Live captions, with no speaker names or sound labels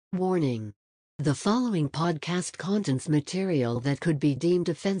Warning. The following podcast contains material that could be deemed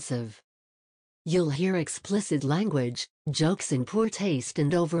offensive. You'll hear explicit language, jokes in poor taste,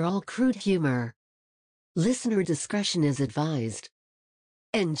 and overall crude humor. Listener discretion is advised.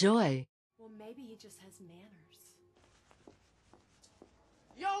 Enjoy. Well, maybe he just has manners.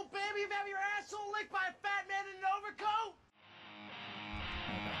 Yo, baby, you've had your asshole licked by a fat man in an overcoat?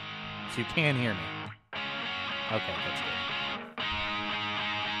 Okay. So you can hear me. Okay, that's good.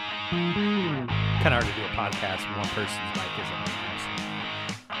 Kind of hard to do a podcast when one person's mic isn't on.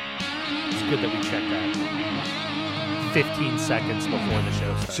 It's good that we checked that 15 seconds before the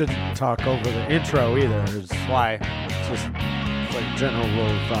show starts. Shouldn't talk over the intro either. It's Why? just like general rule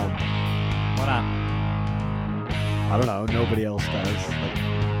of thumb. Why not? I don't know. Nobody else does.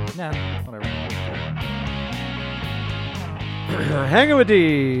 Nah, whatever. Hanging with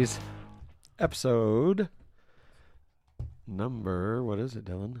D's. Episode number, what is it,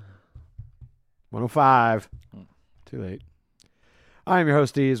 Dylan? 105. Too late. I'm your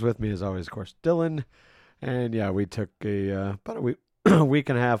host, D's. With me, as always, of course, Dylan. And yeah, we took about a week, week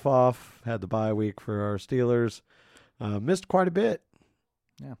and a half off. Had the bye week for our Steelers. Missed quite a bit.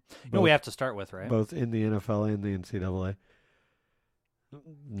 Yeah. You know we have to start with, right? Both in the NFL and the NCAA.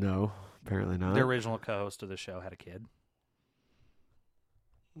 No, apparently not. The original co-host of the show had a kid.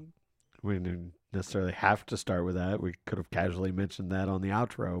 We didn't necessarily have to start with that. We could have casually mentioned that on the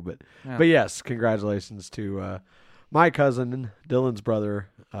outro, but Yeah. but yes, congratulations to my cousin, Dylan's brother,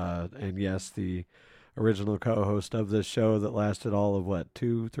 and yes, the original co-host of this show that lasted all of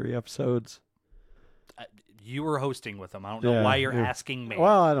 2-3 episodes. You were hosting with him. I don't know why you're yeah. asking me.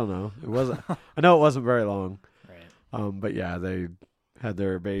 Well, I don't know. It wasn't. I know it wasn't very long. Right. But yeah, they had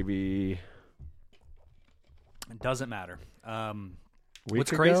their baby. It doesn't matter. Week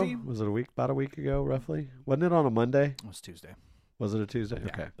What's ago? crazy? Was it about a week ago, roughly? Wasn't it on a Monday? It was Tuesday. Was it a Tuesday?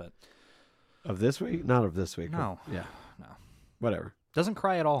 Yeah, Okay. but Of this week? Not of this week. No. Yeah. No. Whatever. Doesn't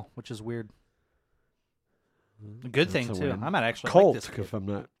cry at all, which is weird. A good That's thing, a too. win. I might actually Colt, like this kid. if I'm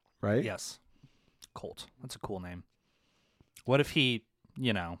not right. Yes. Colt. That's a cool name. What if he,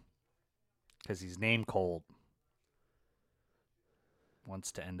 because he's named Colt,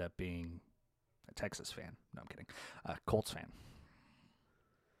 wants to end up being a Texas fan? No, I'm kidding. Colts fan.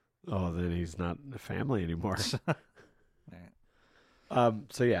 Oh, then he's not a family anymore. Right.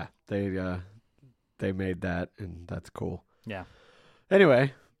 So yeah, they made that, and that's cool. Yeah.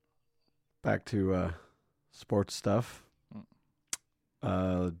 Anyway, back to sports stuff.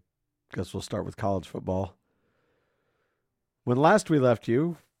 Guess we'll start with college football. When last we left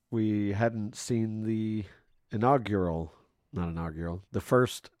you, we hadn't seen the the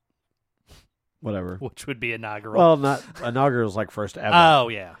first, whatever. Which would be inaugural. Well, not inaugural is like first ever. Oh,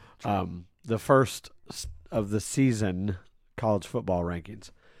 yeah. The first of the season college football rankings.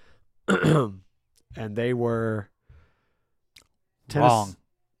 And they were Wrong.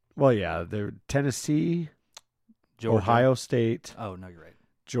 Well, yeah, they're Tennessee, Georgia. Ohio State, Oh, no, you're right.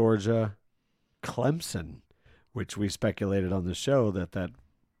 Georgia, Clemson, which we speculated on the show that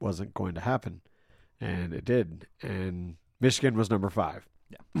wasn't going to happen, and it did. And Michigan was number 5.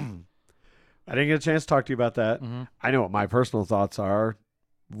 Yeah. I didn't get a chance to talk to you about that. Mm-hmm. I know what my personal thoughts are.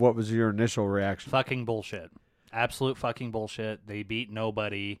 What was your initial reaction? Fucking bullshit. Absolute fucking bullshit. They beat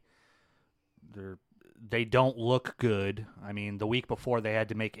nobody. They don't look good. I mean, the week before they had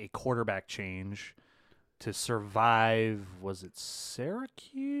to make a quarterback change to survive. Was it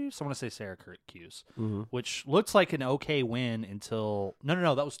Syracuse? I want to say Syracuse, Mm-hmm. which looks like an okay win until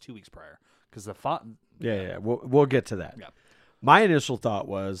no. That was 2 weeks prior because Yeah. We'll get to that. Yeah. My initial thought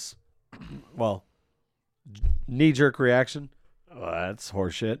was, well, knee-jerk reaction. Oh, that's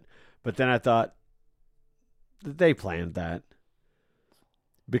horseshit. But then I thought that they planned that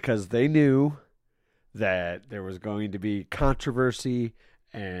because they knew that there was going to be controversy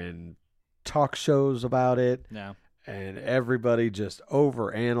and talk shows about it, No. and everybody just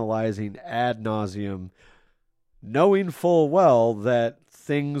overanalyzing ad nauseum, knowing full well that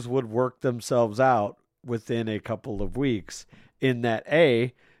things would work themselves out within a couple of weeks. In that,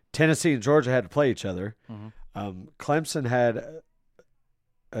 Tennessee and Georgia had to play each other. Mm-hmm. Clemson had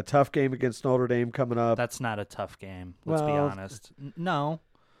a tough game against Notre Dame coming up. That's not a tough game. Let's be Well, honest. No,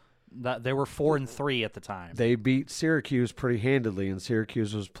 they were 4-3 at the time. They beat Syracuse pretty handedly, and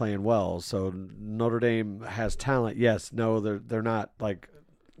Syracuse was playing well. So Notre Dame has talent. Yes, no, they're not like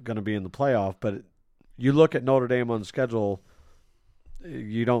going to be in the playoff. But you look at Notre Dame on the schedule,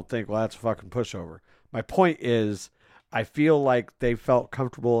 you don't think, well, that's a fucking pushover. My point is, I feel like they felt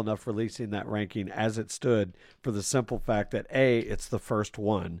comfortable enough releasing that ranking as it stood for the simple fact that, it's the first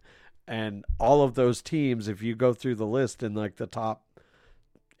one. And all of those teams, if you go through the list in like the top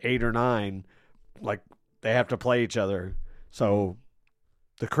 8 or 9, like they have to play each other. So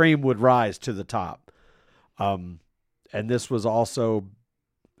the cream would rise to the top. And this was also,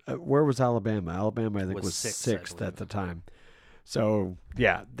 where was Alabama? Alabama, I think, was sixth at the time. So,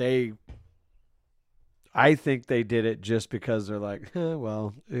 yeah, I think they did it just because they're like,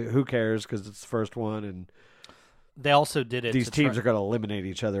 well, who cares, because it's the first one, and they also did it. These teams are going to eliminate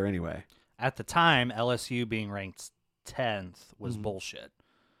each other anyway. At the time, LSU being ranked 10th was bullshit.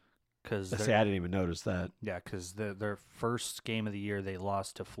 See, I didn't even notice that. Yeah, because their first game of the year, they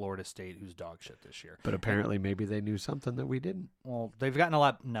lost to Florida State, who's dog shit this year. But apparently maybe they knew something that we didn't. Well, they've gotten a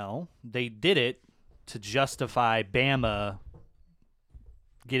lot. No, they did it to justify Bama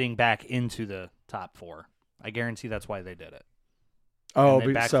getting back into the top 4. I guarantee that's why they did it. Oh, and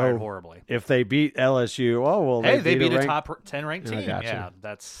they backfired so horribly. If they beat LSU, they beat a top 10 ranked team. Gotcha. Yeah,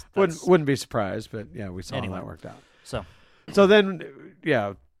 that's wouldn't be surprised, but yeah, we saw how that worked out. So then,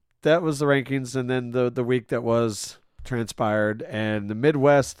 yeah, that was the rankings, and then the week that was transpired, and the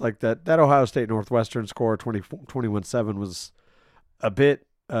Midwest, like that Ohio State Northwestern score 21-7 was a bit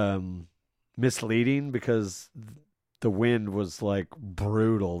misleading because the wind was like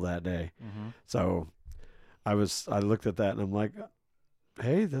brutal that day. Mm-hmm. So I looked at that and I'm like,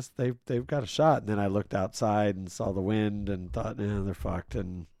 hey, they've got a shot. And then I looked outside and saw the wind and thought, they're fucked.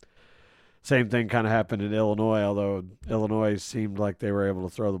 And same thing kind of happened in Illinois, although Illinois seemed like they were able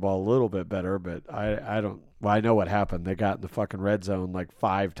to throw the ball a little bit better. But I know what happened. They got in the fucking red zone like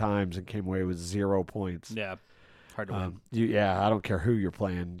 5 times and came away with 0 points. Yeah, hard to win. I don't care who you're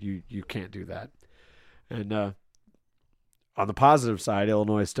playing. You can't do that. And on the positive side,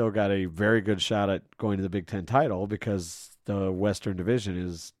 Illinois still got a very good shot at going to the Big Ten title because the Western Division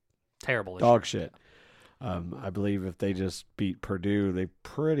is terrible. Dog shit. I believe if they just beat Purdue, they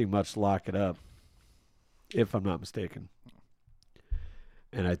pretty much lock it up, if I'm not mistaken.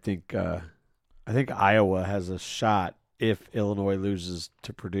 And I think Iowa has a shot if Illinois loses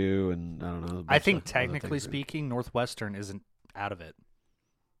to Purdue, and I don't know. I think technically speaking, Northwestern isn't out of it.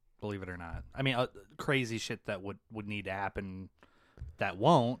 Believe it or not. I mean, crazy shit that would need to happen that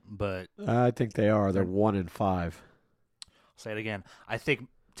won't, but I think they are. They're 1-5. I'll say it again. I think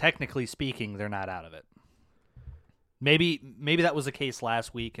technically speaking, they're not out of it. Maybe that was the case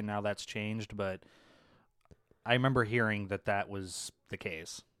last week, and now that's changed. But I remember hearing that was the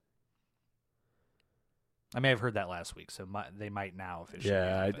case. I may have heard that last week, so they might now officially.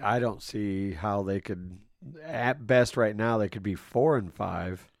 Yeah, I don't see how they could. At best, right now they could be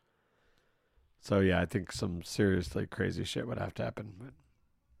 4-5. So yeah, I think some seriously crazy shit would have to happen.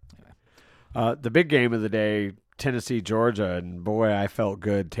 But, the big game of the day, Tennessee, Georgia, and boy, I felt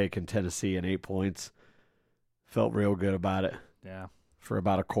good taking Tennessee in 8 points. Felt real good about it. Yeah. For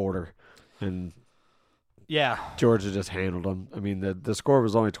about a quarter, and yeah, Georgia just handled them. I mean, the score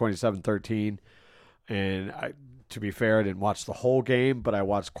was only 27-13, and to be fair, I didn't watch the whole game, but I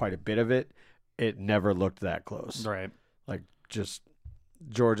watched quite a bit of it. It never looked that close. Right. Like just.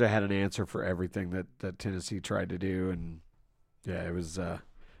 Georgia had an answer for everything that Tennessee tried to do, and yeah, it was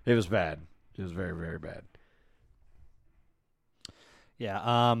bad. It was very, very bad. Yeah,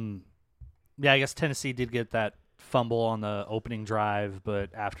 I guess Tennessee did get that fumble on the opening drive,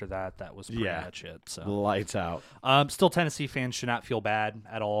 but after that was pretty much it. So lights out. Still, Tennessee fans should not feel bad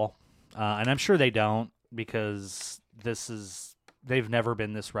at all, and I'm sure they don't because they've never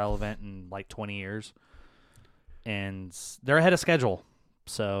been this relevant in like 20 years, and they're ahead of schedule.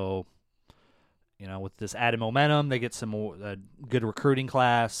 So, with this added momentum, they get some more good recruiting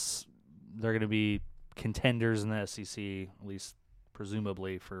class. They're going to be contenders in the SEC, at least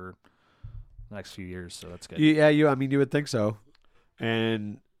presumably for the next few years. So that's good. Yeah, you would think so.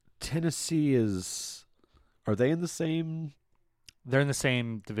 And Tennessee are they in the same? They're in the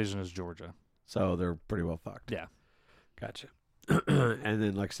same division as Georgia. So they're pretty well fucked. Yeah. Gotcha. And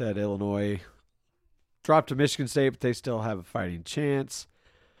then, like I said, Illinois dropped to Michigan State, but they still have a fighting chance.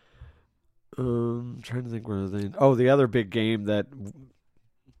 I'm trying to think where the other big game that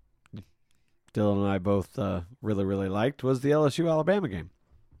Dylan and I both really, really liked was the LSU-Alabama game.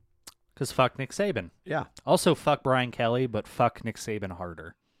 Because fuck Nick Saban. Yeah. Also fuck Brian Kelly, but fuck Nick Saban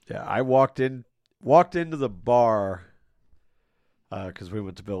harder. Yeah, I walked into the bar because we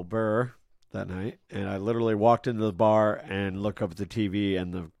went to Bill Burr that night, and I literally walked into the bar and look up at the TV,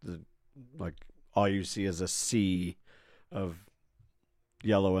 and the all you see is a sea of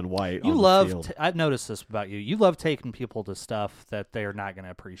yellow and white. You on love. the field. I've noticed this about you. You love taking people to stuff that they are not going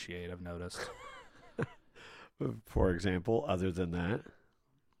to appreciate. I've noticed. For example, other than that,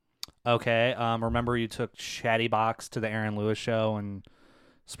 okay. Remember you took Shatty Box to the Aaron Lewis show and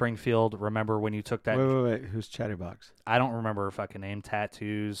Springfield, remember when you took that? Wait. Who's Chatterbox? I don't remember her fucking name.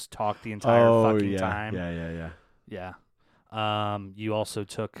 Tattoos, talked the entire fucking time. Yeah. You also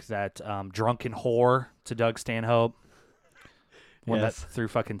took that drunken whore to Doug Stanhope. One Yes. that threw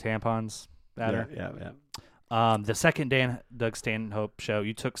fucking tampons at her. Yeah. The second Doug Stanhope show,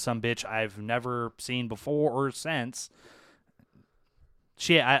 you took some bitch I've never seen before or since.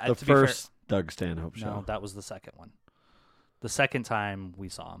 The to be fair, first Doug Stanhope show. no, that was the second one. The second time we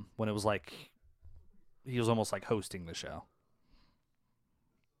saw him, when it was like he was almost like hosting the show.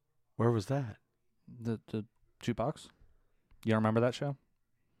 Where was that? The jukebox. You don't remember that show?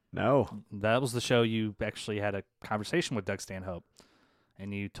 No. That was the show you actually had a conversation with Doug Stanhope,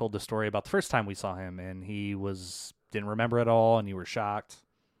 and you told the story about the first time we saw him, and he didn't remember it all, and you were shocked.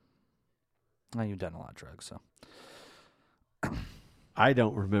 Well, you've done a lot of drugs, so. I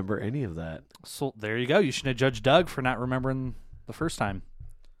don't remember any of that. So there you go. You shouldn't have judged Doug for not remembering the first time.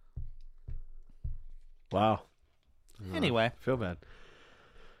 Wow. Anyway. Feel bad.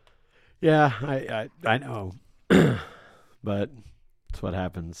 Yeah, I know. But that's what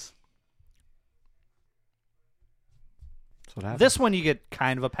happens. That's what happens. This one you get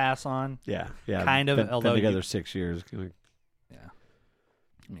kind of a pass on. Yeah. kind of, although been you- together 6 years. Yeah.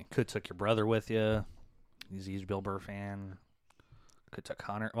 I mean, could took your brother with you. He's a huge Bill Burr fan. Could took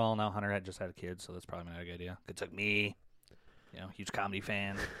Hunter. Well, no, Hunter had just had a kid, so that's probably not a good idea. Could took me. Huge comedy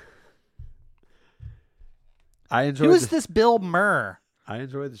fan. I enjoyed. Who is this Bill Murr? I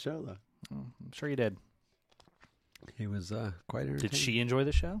enjoyed the show though. I'm sure you did. He was quite entertaining. Did she enjoy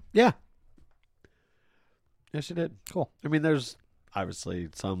the show? Yeah. Yeah, she did. Cool. I mean, there's obviously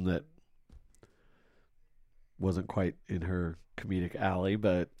some that wasn't quite in her comedic alley,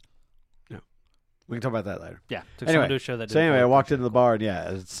 but we can talk about that later. Yeah. Took Anyway, someone to a show that So did anyway, I cool. walked into the bar and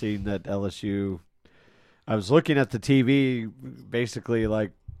I had seen that LSU. I was looking at the TV, basically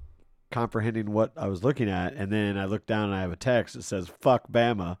like comprehending what I was looking at, and then I look down and I have a text that says "fuck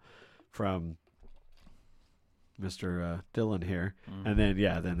Bama" from Mr. Dylan here, and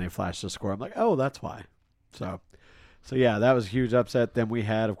then they flashed the score. I'm like, oh, that's why. So yeah, that was a huge upset. Then we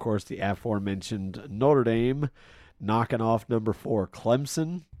had, of course, the aforementioned Notre Dame knocking off number 4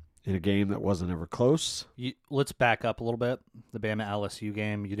 Clemson in a game that wasn't ever close. Let's back up a little bit. The Bama LSU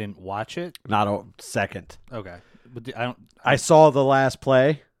game, you didn't watch it? Not a second. Okay. But I saw the last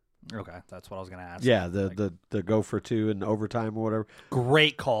play. Okay, that's what I was going to ask. Yeah, the go for 2 in overtime or whatever.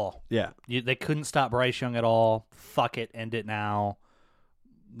 Great call. Yeah. They couldn't stop Bryce Young at all. Fuck it, end it now.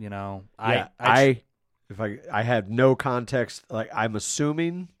 I have no context. Like, I'm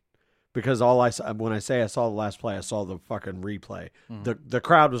assuming, because all I saw, when I say I saw the last play, I saw the fucking replay. The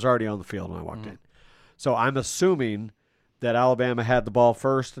crowd was already on the field when I walked in. So I'm assuming that Alabama had the ball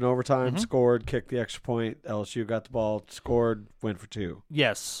first in overtime, scored, kicked the extra point. LSU got the ball, scored, went for 2.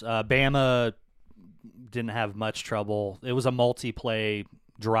 Yes, Bama didn't have much trouble. It was a multi-play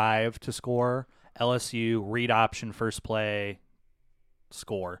drive to score. LSU, read option, first play,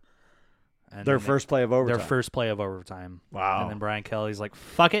 score. And Their then first play of overtime. Their first play of overtime. Wow. And then Brian Kelly's like,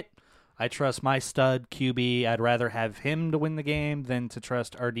 fuck it. I trust my stud QB. I'd rather have him to win the game than to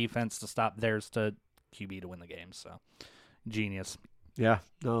trust our defense to stop their stud QB to win the game. So, genius. Yeah.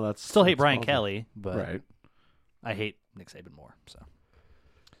 No, that's Still hate that's Brian awesome. Kelly, but Right. I hate Nick Saban more. So,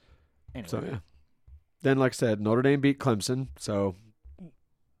 anyway. So, yeah. Then, like I said, Notre Dame beat Clemson. So,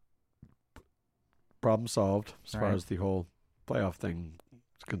 problem solved as far Right. as the whole playoff thing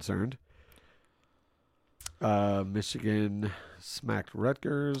is concerned. Michigan smacked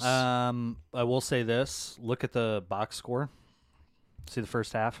Rutgers. I will say this. Look at the box score. See the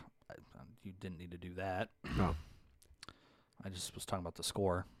first half? You didn't need to do that. No. I just was talking about the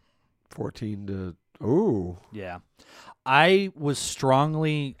score. 14 to... Ooh. Yeah. I was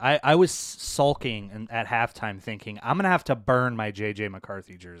I was sulking at halftime thinking, I'm going to have to burn my J.J.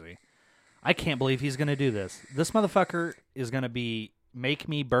 McCarthy jersey. I can't believe he's going to do this. This motherfucker is going to make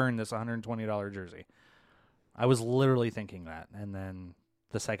me burn this $120 jersey. I was literally thinking that. And then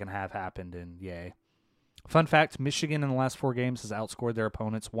the second half happened, and yay. Fun fact, Michigan in the last 4 games has outscored their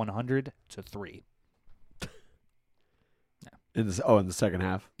opponents 100-3 In the second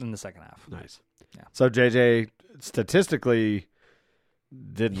half. in the second half. Nice. Yeah. So JJ statistically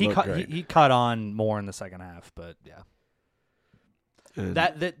didn't look great. He caught on more in the second half, but yeah.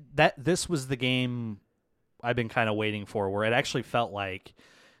 And This was the game I've been kind of waiting for, where it actually felt like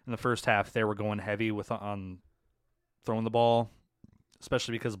in the first half they were going heavy on throwing the ball,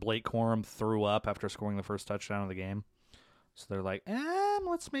 especially because Blake Corum threw up after scoring the first touchdown of the game. So they're like,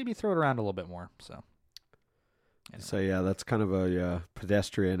 let's maybe throw it around a little bit more. So, anyway. So yeah, that's kind of a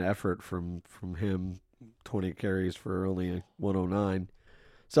pedestrian effort from him. 20 carries for only 109.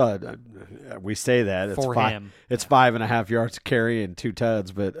 So we say that it's For five, him, it's 5.5 yards to carry and 2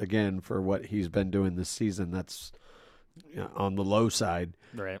 tuds, but again, for what he's been doing this season, that's on the low side.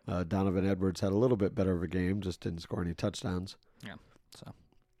 right? Donovan Edwards had a little bit better of a game, just didn't score any touchdowns. Yeah. So,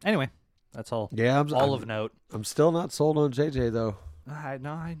 anyway, that's all. Yeah, All of note. I'm still not sold on JJ though. I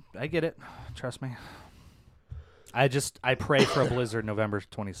get it. Trust me. I pray for a blizzard November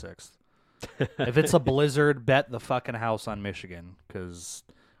 26th. If it's a blizzard, bet the fucking house on Michigan, because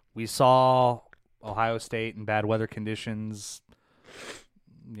we saw Ohio State in bad weather conditions,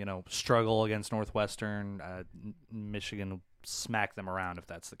 struggle against Northwestern. Michigan smack them around if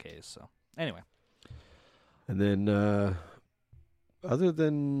that's the case. So anyway, And then other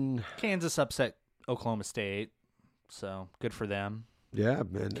than Kansas upset Oklahoma State, so good for them. man,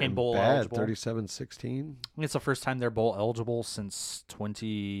 Came and bowl bad eligible. 37-16. I think it's the first time they're bowl eligible since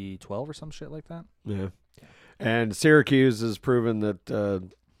 2012 or some shit like that. Yeah. And Syracuse has proven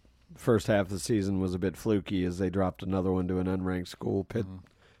that first half of the season was a bit fluky as they dropped another one to an unranked school,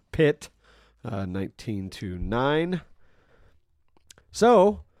 Pitt 19-9.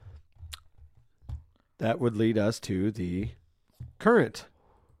 So that would lead us to the current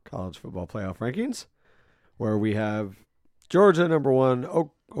college football playoff rankings, where we have Georgia number 1,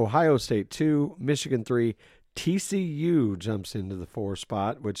 Ohio State 2, Michigan 3, TCU jumps into the 4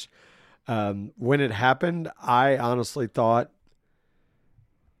 spot, which when it happened, I honestly thought,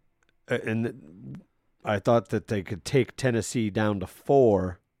 and I thought that they could take Tennessee down to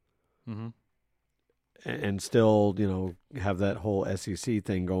 4 Mm-hmm. and still, have that whole SEC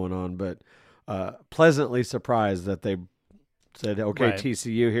thing going on. But pleasantly surprised that they said, okay, Right.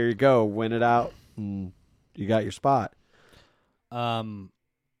 TCU, here you go, win it out, and you got your spot. I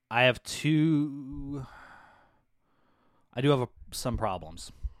have two. I do have some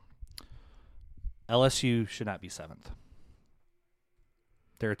problems. LSU should not be 7th.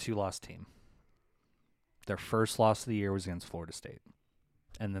 They're a 2-loss team. Their first loss of the year was against Florida State,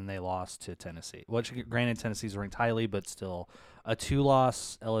 and then they lost to Tennessee. Which, granted, Tennessee's ranked highly, but still, a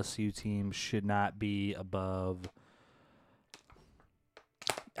 2-loss LSU team should not be above.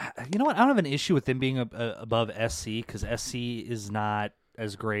 You know what? I don't have an issue with them being above SC, because SC is not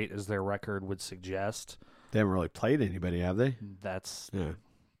as great as their record would suggest. They haven't really played anybody, have they? That's Yeah.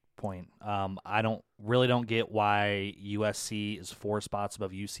 point. I don't get why USC is 4 spots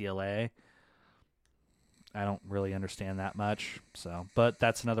above UCLA. I don't really understand that much. So, but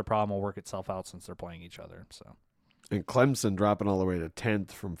that's another problem. Will work itself out since they're playing each other. So, And Clemson dropping all the way to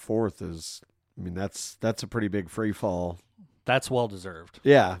 10th from 4th is, that's a pretty big free fall. that's well deserved.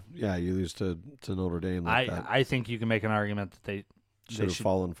 Yeah, you lose to Notre Dame like that. I think you can make an argument that they Should have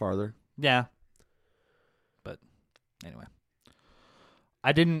fallen farther. Yeah. But anyway.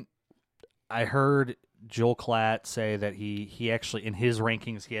 I heard Joel Klatt say that he actually, in his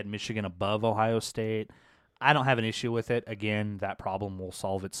rankings, he had Michigan above Ohio State. I don't have an issue with it. Again, that problem will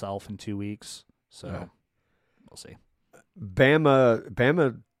solve itself in 2 weeks. So Yeah. we'll see.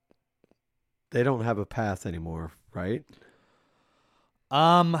 Bama, they don't have a path anymore, right?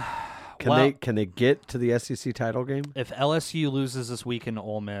 Can they get to the SEC title game? If LSU loses this week in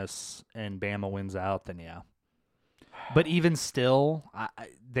Ole Miss and Bama wins out, then yeah. But even still,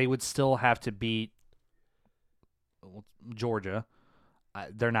 they would still have to beat Georgia.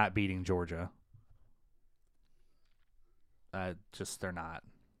 They're not beating Georgia. They're not.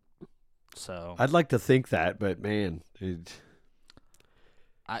 So I'd like to think that, but man,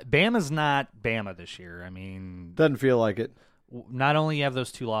 Bama's not Bama this year. I mean, doesn't feel like it. not only you have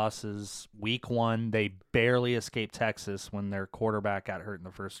those 2 losses, week 1 they barely escaped Texas when their quarterback got hurt in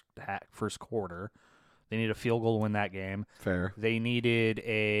the first quarter. They needed a field goal to win that game. Fair. They needed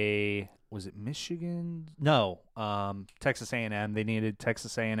was it Michigan? No, Texas A&M. They needed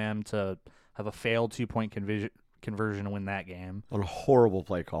Texas A&M to have a failed 2-point conversion to win that game. On a horrible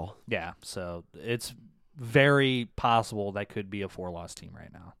play call. Yeah, so it's very possible that could be a 4-loss team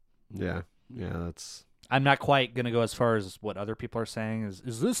right now. Yeah, that's. I'm not quite going to go as far as what other people are saying.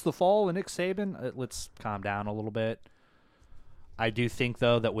 Is this the fall of Nick Saban? Let's calm down a little bit. I do think,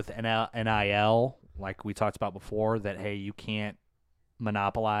 though, that with NIL, like we talked about before, that, hey, you can't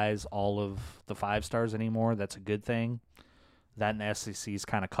monopolize all of the 5 stars anymore. That's a good thing. That and the SEC's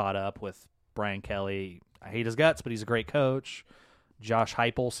kind of caught up with Brian Kelly. I hate his guts, but he's a great coach. Josh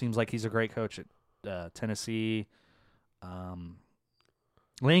Heupel seems like he's a great coach at Tennessee.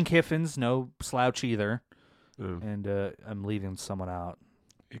 Lane Kiffin's no slouch either. And I'm leaving someone out.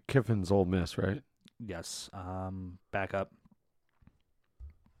 Kiffin's Ole Miss, right? Yes. Back up.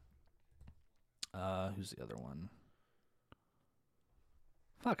 Who's the other one?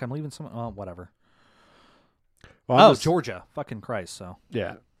 Fuck, I'm leaving someone. Oh, whatever. Well, I'm Oh, just- Georgia. Fucking Christ. So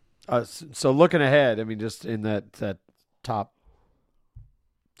Yeah. So looking ahead, I mean, just in that top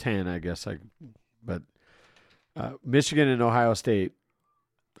 10, I guess. But Michigan and Ohio State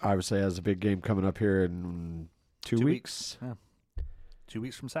obviously has a big game coming up here in 2 weeks. Yeah. 2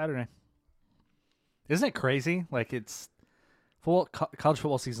 weeks from Saturday. Isn't it crazy? Like it's college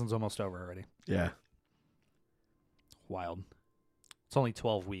football season's almost over already. Yeah. Wild. It's only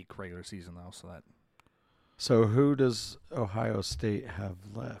 12-week regular season though, so that. So who does Ohio State have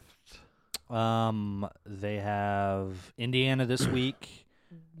left? They have Indiana this week.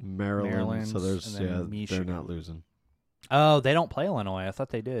 Maryland. So Maryland's, there's and then they're Michigan. not losing. Oh, they don't play Illinois. I thought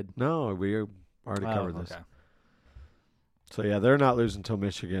they did. No, we already Oh, covered this. okay. So yeah, they're not losing until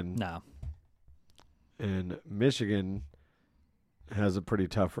Michigan. No. And Michigan has a pretty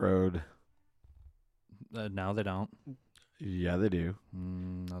tough road. No, they don't. Yeah, they do.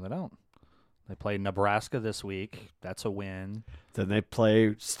 No, they don't. They play Nebraska this week. That's a win. Then they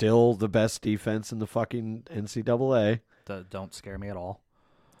play still the best defense in the fucking NCAA. Don't scare me at all.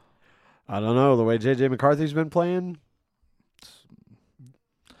 I don't know. The way J.J. McCarthy's been playing,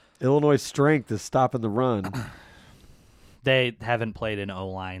 Illinois' strength is stopping the run. They haven't played an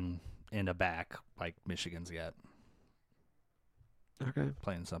O-line in a back like Michigan's yet. Okay.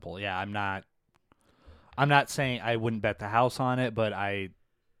 Plain and simple. Yeah, I'm not saying I wouldn't bet the house on it, but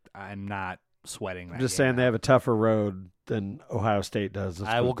I'm not sweating that. I'm just game saying they out. have a tougher road than Ohio State does.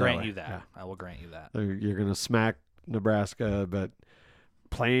 Let's I put will it grant way. you that. Yeah. I will grant you that. You're going to smack Nebraska, but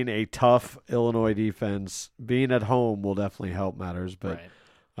playing a tough Illinois defense, being at home will definitely help matters. But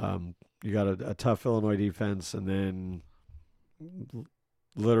Right. You got a tough Illinois defense, and then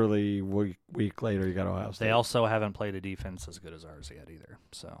literally week later you got Ohio State. They also haven't played a defense as good as ours yet either.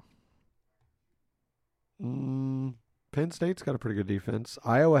 So Penn State's got a pretty good defense.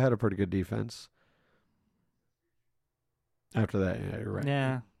 Iowa had a pretty good defense. After that, yeah, you're right.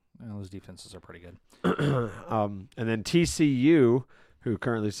 yeah, well, those defenses are pretty good. And then TCU, who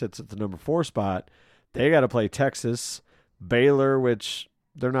currently sits at the number 4 spot, they got to play Texas, Baylor, which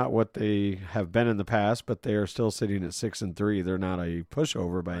they're not what they have been in the past, but they are still sitting at 6-3. They're not a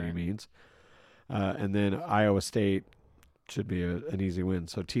pushover by any Right. means. And then Iowa State should be an easy win.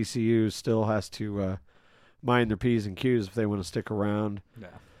 So TCU still has to mind their P's and Q's if they want to stick around. Yeah.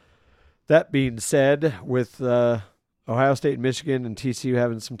 That being said, with Ohio State and Michigan and TCU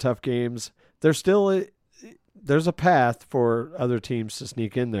having some tough games, there's a path for other teams to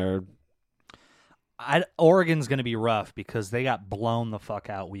sneak in there. Oregon's going to be rough because they got blown the fuck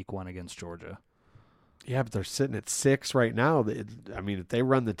out week 1 against Georgia. Yeah, but they're sitting at 6 right now. I mean, if they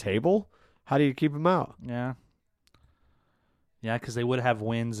run the table, how do you keep them out? Yeah. Yeah, because they would have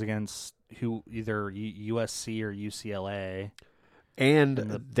wins against either USC or UCLA. And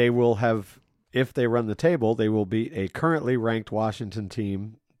And they will have, if they run the table, they will beat a currently ranked Washington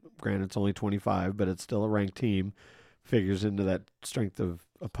team. Granted, it's only 25, but it's still a ranked team. Figures into that strength of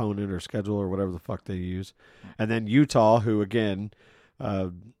opponent or schedule or whatever the fuck they use. And then Utah, who, again,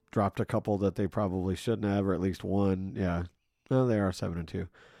 dropped a couple that they probably shouldn't have, or at least one. Yeah. No, they are 7-2.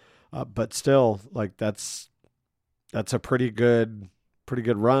 But still, like, that's a pretty good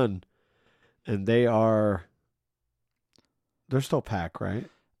run. And they're still Pac, right?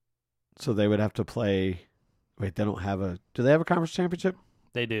 So they would have to play. Wait, they don't have do they have a conference championship?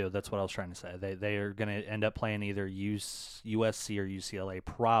 They do. That's what I was trying to say. They are going to end up playing either USC or UCLA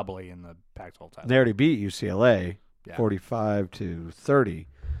probably in the Pac-12 title. They already beat UCLA Yeah. 45-30.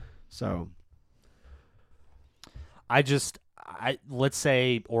 So let's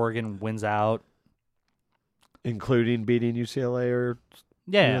say Oregon wins out. including beating UCLA or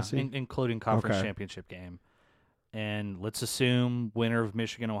Yeah, USC? including conference Okay. championship game. And let's assume winner of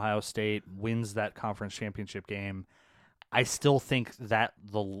Michigan Ohio State wins that conference championship game. I still think that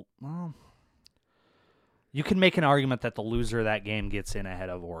you can make an argument that the loser of that game gets in ahead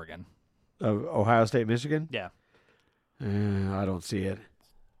of Oregon. Ohio State, Michigan? Yeah. I don't see it.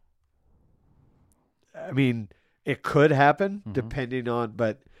 I mean, it could happen depending on,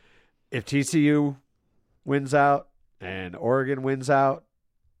 but if TCU wins out and Oregon wins out,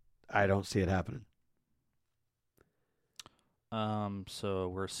 I don't see it happening. So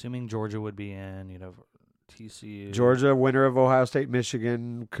we're assuming Georgia would be in, TCU. Georgia, winner of Ohio State,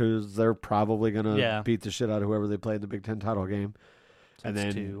 Michigan, because they're probably going to Yeah. beat the shit out of whoever they play in the Big Ten title game. So And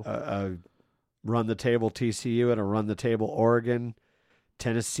it's then two. run the table TCU and a run the table Oregon.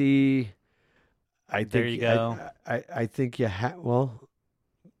 Tennessee, I think There you go. I think you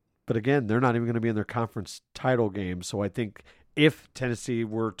but again, they're not even going to be in their conference title game. So I think if Tennessee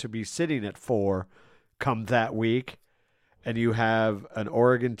were to be sitting at 4 come that week, and you have an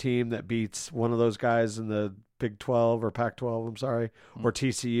Oregon team that beats one of those guys in the Big 12 or Pac-12, I'm sorry, or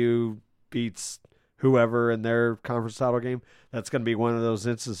TCU beats whoever in their conference title game, that's going to be one of those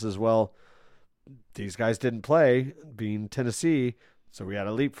instances. Well, these guys didn't play, being Tennessee, so we had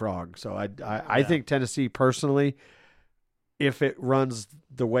a leapfrog. So I think Tennessee personally, if it runs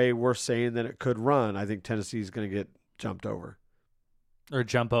the way we're saying that it could run, I think Tennessee's going to get jumped over. Or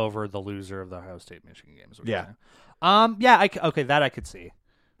jump over the loser of the Ohio State Michigan games. Yeah. Okay, that I could see.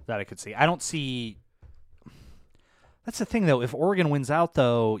 I don't see. That's the thing, though. If Oregon wins out,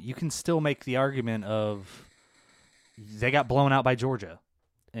 though, you can still make the argument of they got blown out by Georgia,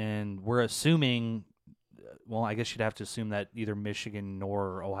 and we're assuming. Well, I guess you'd have to assume that either Michigan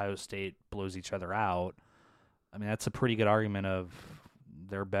nor Ohio State blows each other out. I mean, that's a pretty good argument of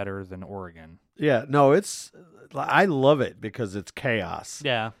they're better than Oregon. Yeah, no, I love it because it's chaos.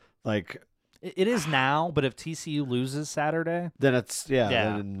 Yeah. Like, it is now, but if TCU loses Saturday, then it's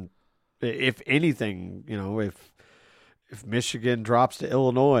then if anything, if Michigan drops to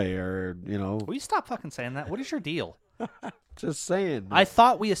Illinois or, will you stop fucking saying that? What is your deal? just saying. I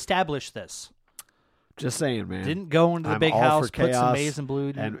thought we established this. Just saying, man. Didn't go into the I'm big all house, for put some chaos, maize and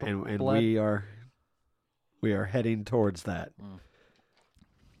blue and blood. we are heading towards that.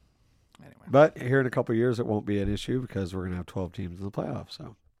 Anyway. But here in a couple of years, it won't be an issue because we're going to have 12 teams in the playoffs.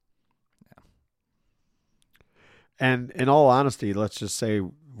 So, And in all honesty, let's just say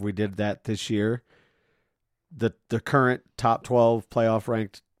we did that this year. The current top 12 playoff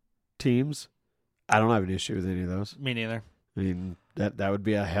ranked teams, I don't have an issue with any of those. Me neither. I mean, that would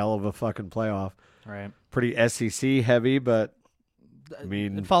be a hell of a fucking playoff. Right. Pretty SEC heavy, but I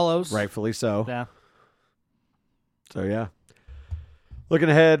mean, it follows. rightfully so. Yeah. So, yeah.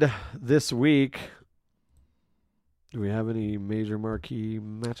 Looking ahead this week, do we have any major marquee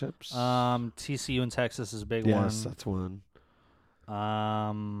matchups? TCU and Texas is a big one. Yes, that's one.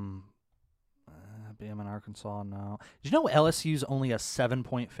 Bama and Arkansas, no. Did you know LSU's only a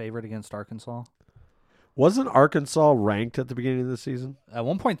 7-point favorite against Arkansas? Wasn't Arkansas ranked at the beginning of the season? At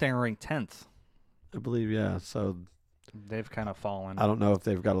one point, they were ranked 10th. I believe, yeah. So they've kind of fallen. I don't know if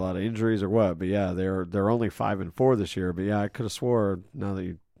they've got a lot of injuries or what, but yeah, they're only 5-4 this year. But yeah, I could have swore now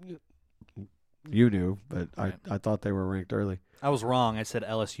that you knew, but Right. I thought they were ranked early. I was wrong. I said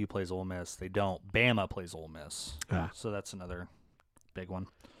LSU plays Ole Miss. They don't. Bama plays Ole Miss. Ah. So that's another big one.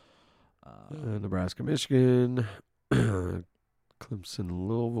 Nebraska, Michigan, Clemson,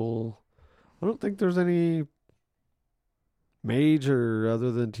 Louisville. I don't think there's any major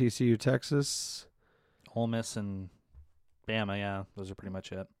other than TCU, Texas. Ole Miss and Bama, yeah, those are pretty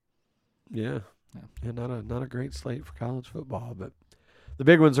much it. Yeah. Not a great slate for college football, but the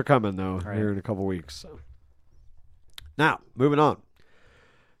big ones are coming though Right. here in a couple weeks. So. Now, moving on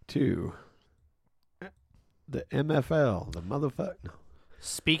to the MFL, the motherfucker. No.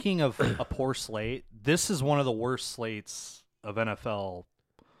 Speaking of a poor slate, this is one of the worst slates of NFL.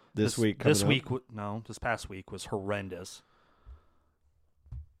 This week, this coming up. week, this past week was horrendous.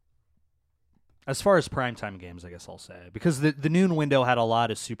 As far as primetime games, I guess I'll say, because the noon window had a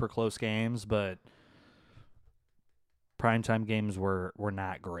lot of super close games, but primetime games were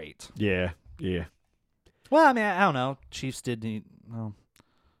not great. Yeah. Well, I mean, I don't know. Chiefs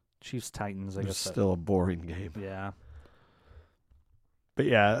Chiefs Titans. I It's guess still a boring game. yeah. But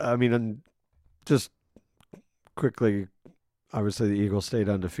yeah, I mean, and just quickly, obviously the Eagles stayed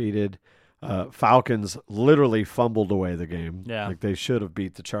undefeated. Falcons literally fumbled away the game. Yeah. Like they should have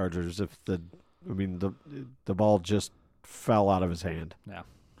beat the Chargers if the ball just fell out of his hand. Yeah.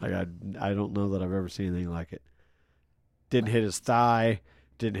 Like I don't know that I've ever seen anything like it. Didn't hit his thigh,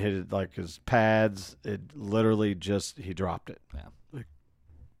 didn't hit it like his pads. It literally just he dropped it. Yeah. Like,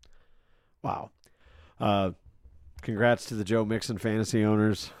 wow. Congrats to the Joe Mixon fantasy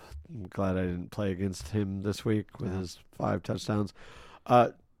owners. I'm glad I didn't play against him this week with his 5 touchdowns.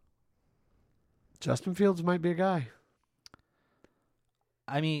 Justin Fields might be a guy.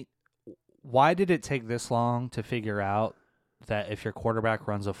 I mean, why did it take this long to figure out that if your quarterback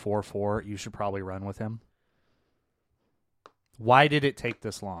runs a 4.4, you should probably run with him? Why did it take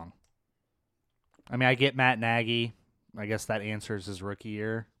this long? I mean, I get Matt Nagy. I guess that answers his rookie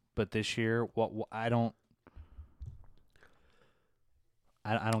year. But this year, I don't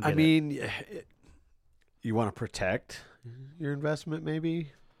get I mean, you want to protect your investment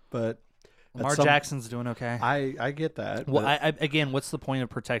maybe, but Lamar Jackson's doing okay. I get that. Well, but again, what's the point of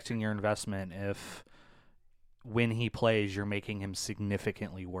protecting your investment if when he plays, you're making him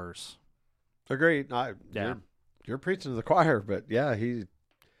significantly worse? agreed. Yeah. You're preaching to the choir, but yeah, again,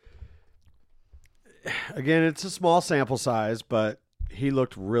 it's a small sample size, but he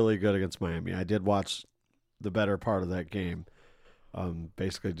looked really good against Miami. I did watch the better part of that game,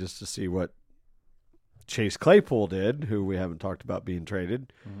 basically just to see what Chase Claypool did, who we haven't talked about being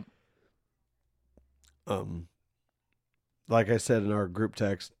traded. Like I said in our group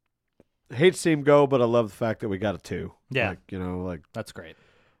text, hate to see him go, but I love the fact that we got a 2. Yeah. That's great.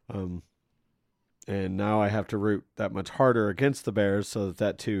 And now I have to root that much harder against the Bears so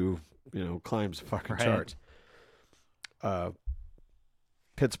that 2, climbs the fucking charts.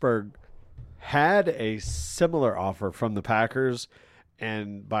 Pittsburgh had a similar offer from the Packers,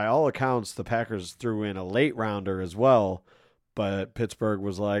 and by all accounts, the Packers threw in a late rounder as well, but Pittsburgh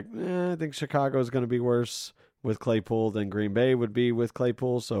was like, I think Chicago is going to be worse with Claypool than Green Bay would be with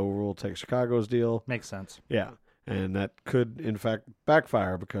Claypool, so we'll take Chicago's deal. Makes sense. Yeah, and that could, in fact,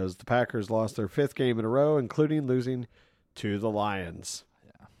 backfire because the Packers lost their 5th game in a row, including losing to the Lions.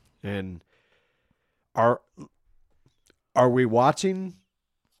 Yeah. And are we watching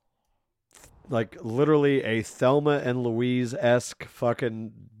like literally a Thelma and Louise-esque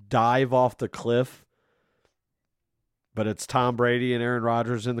fucking dive off the cliff, but it's Tom Brady and Aaron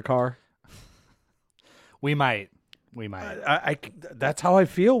Rodgers in the car? We might. I that's how I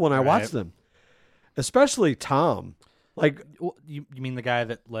feel when I watch them, especially Tom. Like, you mean the guy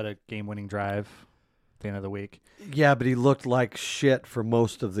that led a game-winning drive at the end of the week? Yeah, but he looked like shit for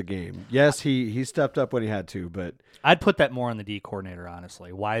most of the game. Yes, he stepped up when he had to, but I'd put that more on the D coordinator,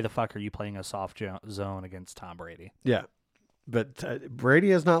 honestly. Why the fuck are you playing a soft zone against Tom Brady? Yeah, but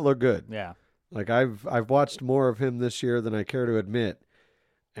Brady has not looked good. Yeah, like I've watched more of him this year than I care to admit,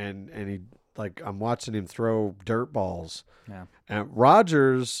 and he I'm watching him throw dirt balls. Yeah, and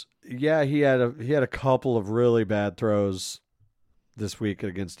Rodgers, yeah, he had a couple of really bad throws this week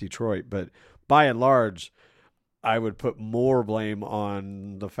against Detroit, but by and large, I would put more blame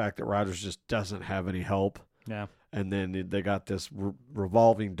on the fact that Rodgers just doesn't have any help. Yeah. And then they got this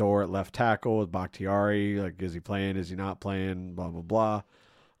revolving door at left tackle with Bakhtiari. Like, is he playing? Is he not playing? Blah, blah,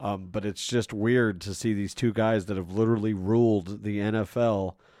 blah. But it's just weird to see these 2 guys that have literally ruled the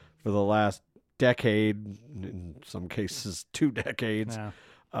NFL for the last decade, in some cases 2 decades.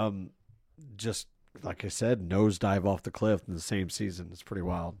 Yeah. Just, like I said, nosedive off the cliff in the same season. It's pretty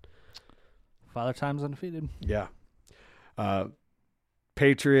wild. Father Time's undefeated. Yeah.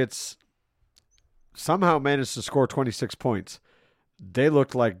 Patriots somehow managed to score 26 points. They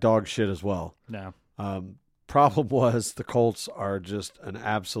looked like dog shit as well. No. Problem was the Colts are just an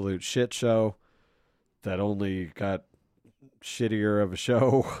absolute shit show that only got shittier of a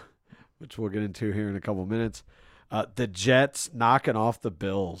show, which we'll get into here in a couple minutes. The Jets knocking off the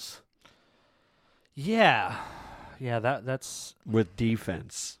Bills. Yeah. Yeah, that's with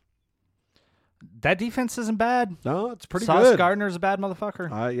defense. That defense isn't bad. No, it's pretty Sauce good. Gardner's a bad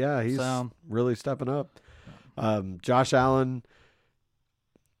motherfucker. Yeah, he's really stepping up. Josh Allen,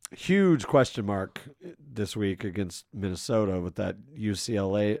 huge question mark this week against Minnesota with that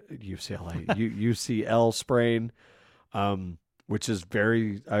UCL sprain, which is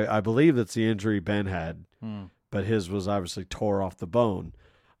very, I believe that's the injury Ben had, but his was obviously tore off the bone.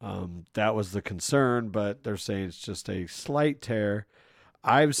 That was the concern, but they're saying it's just a slight tear.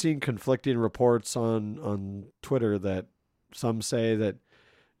 I've seen conflicting reports on Twitter that some say that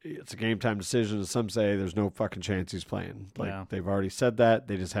it's a game time decision and some say there's no fucking chance he's playing. They've already said that.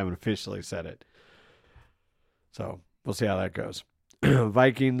 They just haven't officially said it. So we'll see how that goes.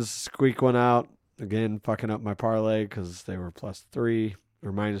 Vikings squeak one out. Again, fucking up my parlay because they were +3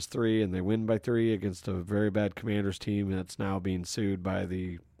 or -3 and they win by 3 against a very bad Commanders team that's now being sued by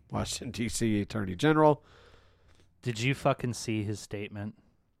the Washington, D.C. Attorney General. Did you fucking see his statement?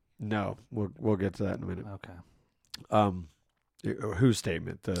 No, we'll get to that in a minute. Okay. Whose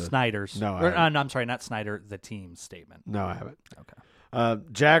statement? Snyder's. No, no, I'm sorry, not Snyder. The team's statement. No, I haven't. Okay.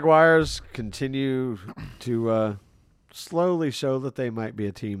 Jaguars continue to slowly show that they might be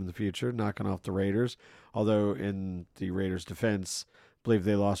a team in the future, knocking off the Raiders. Although in the Raiders' defense, I believe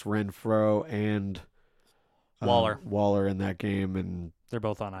they lost Renfro and Waller in that game, and they're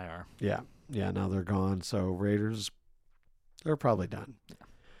both on IR. Yeah. Yeah, now they're gone. So Raiders, they're probably done.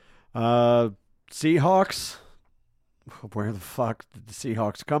 Seahawks, where the fuck did the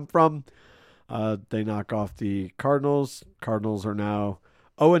Seahawks come from? They knock off the Cardinals. Cardinals are now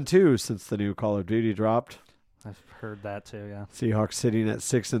 0-2 since the new Call of Duty dropped. I've heard that too, yeah. Seahawks sitting at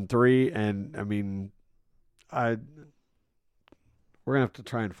 6-3, and I mean, we're gonna have to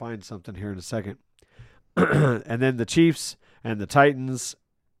try and find something here in a second. And then the Chiefs and the Titans.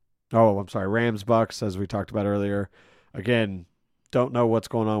 Oh, I'm sorry, Rams, Bucks, as we talked about earlier. Again, don't know what's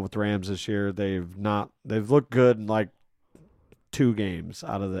going on with the Rams this year. They've looked good in like 2 games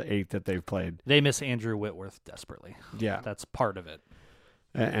out of the 8 that they've played. They miss Andrew Whitworth desperately. Yeah. That's part of it.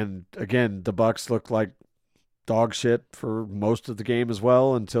 And again, the Bucks looked like dog shit for most of the game as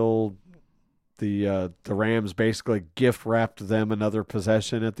well until the Rams basically gift wrapped them another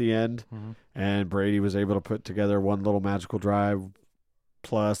possession at the end, and Brady was able to put together one little magical drive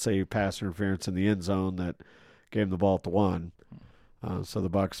plus a pass interference in the end zone that gave him the ball at the 1. So the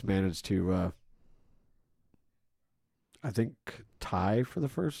Bucs managed to, I think, tie for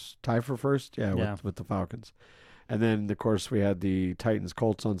first. Yeah. With the Falcons. And then, of course, we had the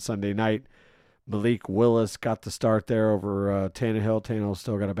Titans-Colts on Sunday night. Malik Willis got the start there over Tannehill. Tannehill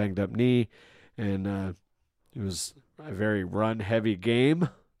still got a banged-up knee. And it was a very run-heavy game,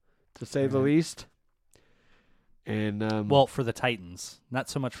 to say the least. And well, for the Titans, not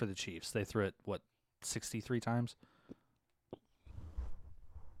so much for the Chiefs. They threw it, 63 times?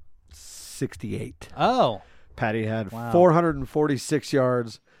 68. Oh. Patty had 446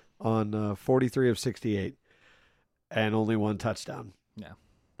 yards on 43 of 68 and only 1 touchdown. Yeah.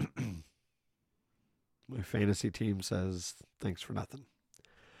 My fantasy team says thanks for nothing.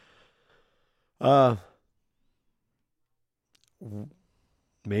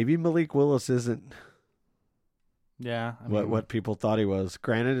 Maybe Malik Willis isn't what people thought he was.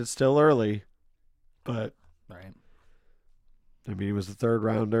 Granted, it's still early, but right. I mean, he was the 3rd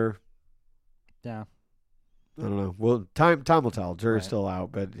rounder. Yeah. I don't know. Well, time will tell. Jury's still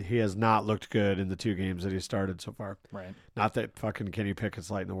out, but he has not looked good in the 2 games that he started so far. Right. Not that fucking Kenny Pickett's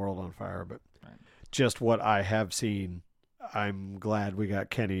lighting the world on fire, but just what I have seen, I'm glad we got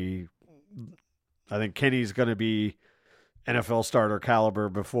Kenny. I think Kenny's going to be NFL starter caliber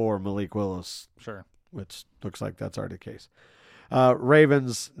before Malik Willis. Sure. Which looks like that's already the case.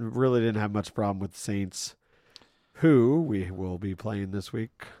 Ravens really didn't have much problem with the Saints, who we will be playing this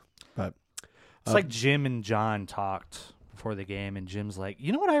week. But it's like Jim and John talked before the game, and Jim's like,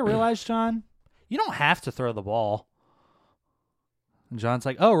 you know what I realized, John? You don't have to throw the ball. And John's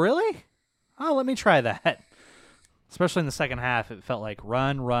like, oh, really? Oh, let me try that. Especially in the second half, it felt like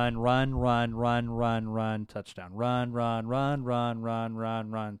run, touchdown. Run,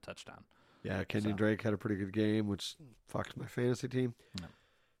 touchdown. Yeah, Kenyon Drake had a pretty good game, which fucked my fantasy team. No.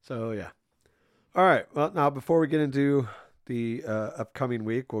 So, yeah. All right. Well, now, before we get into the upcoming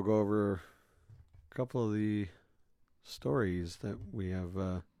week, we'll go over a couple of the stories that we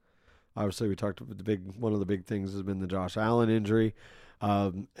have. Obviously, we talked about one of the big things has been the Josh Allen injury.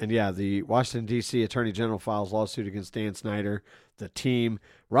 And yeah, the Washington, D.C. Attorney General files lawsuit against Dan Snyder, the team,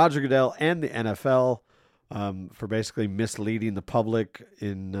 Roger Goodell, and the NFL for basically misleading the public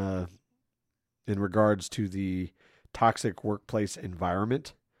in regards to the toxic workplace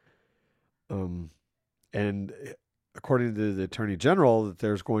environment. And according to the Attorney General, that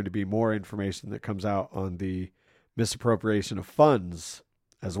there's going to be more information that comes out on the misappropriation of funds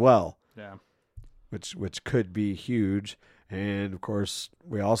as well. Yeah. Which could be huge. And, of course,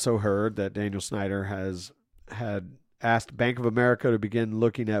 we also heard that Daniel Snyder had asked Bank of America to begin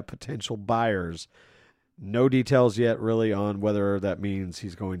looking at potential buyers. No details yet really on whether that means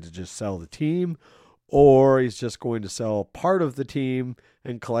he's going to just sell the team or he's just going to sell part of the team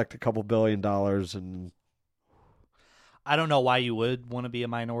and collect a couple $1 billion. And I don't know why you would want to be a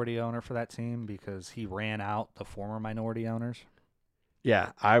minority owner for that team because he ran out the former minority owners.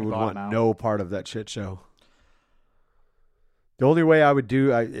 Yeah, I would want no part of that shit show. The only way I would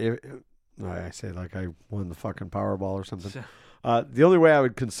do, I say like I won the fucking Powerball or something. The only way I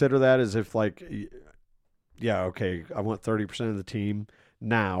would consider that is if like, yeah, okay, I want 30% of the team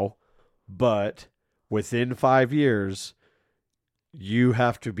now, but within 5 years, you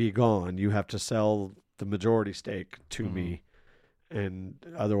have to be gone. You have to sell the majority stake to me. And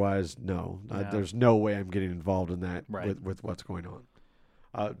otherwise, no. There's no way I'm getting involved in that with what's going on.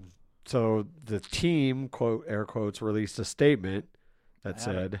 So the team, quote, air quotes, released a statement that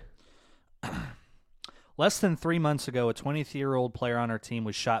said, less than 3 months ago, a 23-year-old player on our team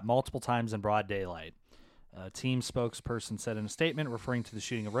was shot multiple times in broad daylight. A team spokesperson said in a statement referring to the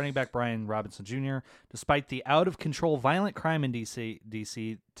shooting of running back Brian Robinson Jr. Despite the out-of-control violent crime in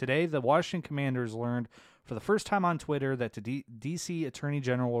D.C., today the Washington Commanders learned for the first time on Twitter that the D.C. Attorney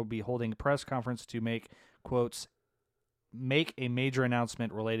General will be holding a press conference to make, quotes, make a major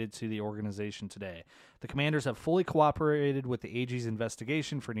announcement related to the organization today. The Commanders have fully cooperated with the AG's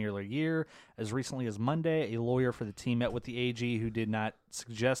investigation for nearly a year. As recently as Monday, a lawyer for the team met with the AG who did not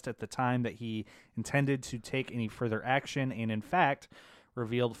suggest at the time that he intended to take any further action and, in fact,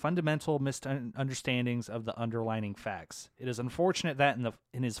 revealed fundamental misunderstandings of the underlying facts. It is unfortunate that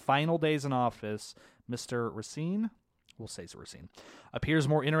in his final days in office, Mr. Racine, we'll say it's Racine, appears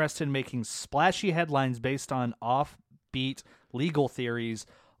more interested in making splashy headlines based on offbeat legal theories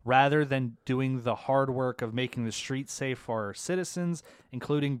rather than doing the hard work of making the streets safe for our citizens,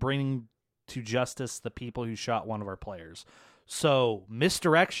 including bringing to justice the people who shot one of our players. So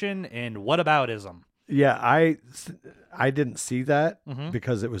misdirection and whataboutism. Yeah, I didn't see that Mhm.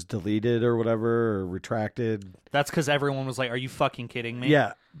 because it was deleted or whatever or retracted. That's because everyone was like, "Are you fucking kidding me?"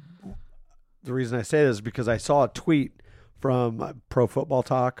 Yeah. The reason I say this is because I saw a tweet from Pro Football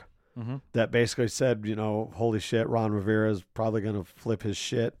Talk Mhm. that basically said, holy shit, Ron Rivera is probably going to flip his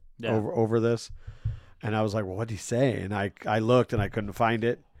shit Yeah. over this. And I was like, well, what did he say? And I looked and I couldn't find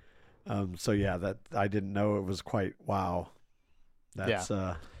it. So yeah, that I didn't know it was quite wow. That's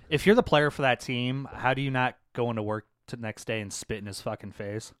If you're the player for that team, how do you not go into work the next day and spit in his fucking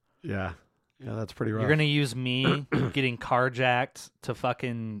face? yeah, that's pretty rough. You're gonna use me getting carjacked to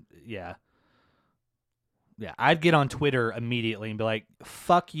fucking yeah. I'd get on Twitter immediately and be like,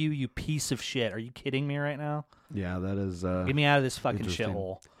 "Fuck you, you piece of shit! Are you kidding me right now? Yeah, that is. Get me out of this fucking interesting.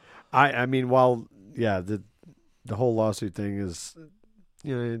 shithole." I mean, while the whole lawsuit thing is,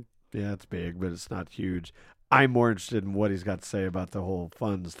 it's big, but it's not huge. I'm more interested in what he's got to say about the whole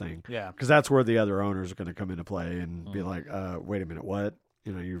funds thing. Yeah, Because that's where the other owners are going to come into play and be like, wait a minute, what?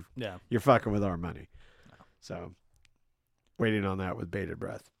 You're fucking with our money. So, waiting on that with bated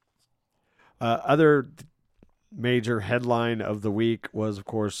breath. Other major headline of the week was, of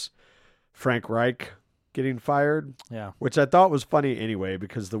course, Frank Reich getting fired, Yeah. which I thought was funny anyway,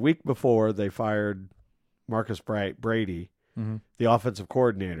 because the week before they fired Marcus Brady, Mm-hmm. the offensive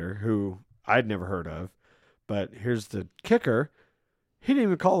coordinator, who I'd never heard of. But here's the kicker. He didn't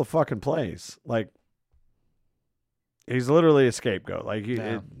even call the fucking plays. Like, he's literally a scapegoat. Like,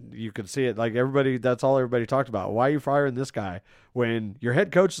 you could see it. Like, that's all everybody talked about. Why are you firing this guy when your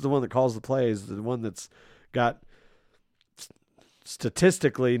head coach is the one that calls the plays, the one that's got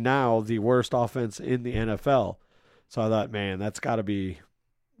statistically now the worst offense in the NFL? So I thought, man, that's got to be,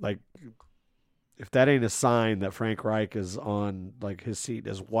 like, if that ain't a sign that Frank Reich is on, like, his seat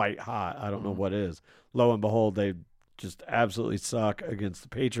is white hot, I don't know what is. Lo and behold, they just absolutely suck against the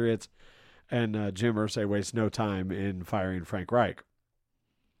Patriots. And Jim Irsay wastes no time in firing Frank Reich.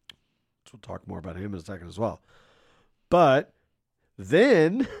 We'll talk more about him in a second as well. But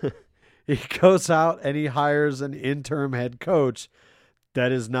then he goes out and he hires an interim head coach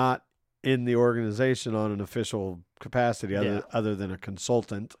that is not in the organization on an official capacity other than a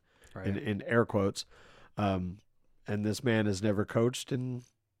consultant, Right. in air quotes. And this man has never coached in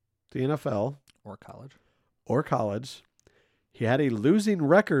the NFL Or college. or college. He had a losing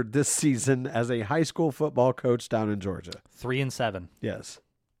record this season as a high school football coach down in Georgia. 3-7. Yes.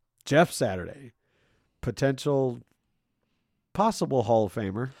 Jeff Saturday, possible Hall of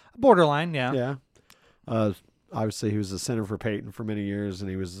Famer. Borderline, yeah. Yeah. Obviously, he was the center for Peyton for many years, and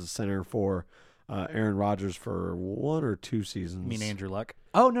he was the center for Aaron Rodgers for 1 or 2 seasons. You mean Andrew Luck?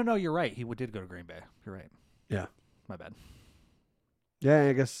 Oh, no, you're right. He did go to Green Bay. You're right. Yeah. My bad. Yeah,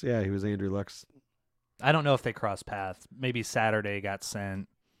 I guess, he was Andrew Luck's. I don't know if they crossed paths. Maybe Saturday got sent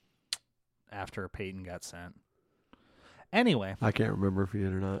after Peyton got sent. Anyway. I can't remember if he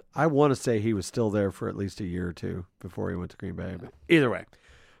did or not. I want to say he was still there for at least a year or two before he went to Green Bay. But either way.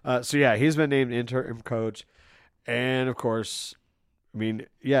 He's been named interim coach. And, of course, I mean,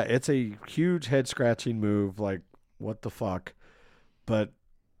 it's a huge head-scratching move. Like, what the fuck? But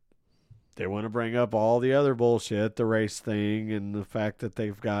they want to bring up all the other bullshit, the race thing, and the fact that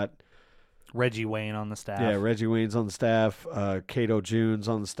they've got Reggie Wayne on the staff. Yeah, Reggie Wayne's on the staff. Cato June's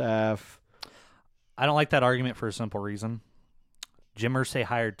on the staff. I don't like that argument for a simple reason. Jim Irsay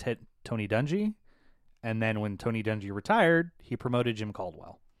hired Tony Dungy, and then when Tony Dungy retired, he promoted Jim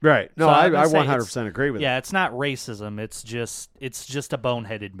Caldwell. Right. No, So I I'm gonna say 100% agree with Yeah, that. it's not racism. It's just a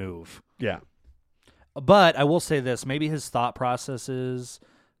boneheaded move. Yeah. But I will say this: maybe his thought process is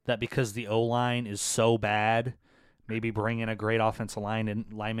that because the O-line is so bad, maybe bring in a great offensive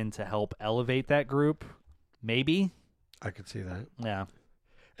lineman to help elevate that group. Maybe. I could see that. Yeah.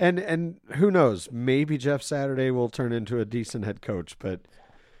 And who knows? Maybe Jeff Saturday will turn into a decent head coach, but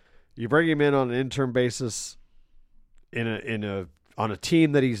you bring him in on an interim basis on a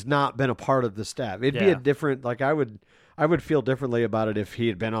team that he's not been a part of the staff. It'd be a different, like, I would feel differently about it if he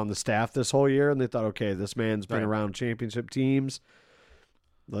had been on the staff this whole year and they thought, okay, this man's been around championship teams.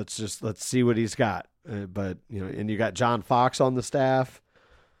 Let's see what he's got. But and you got John Fox on the staff.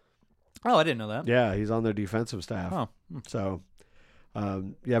 Oh, I didn't know that. Yeah, he's on their defensive staff. Oh. So,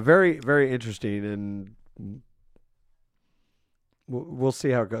 very, very interesting, and we'll see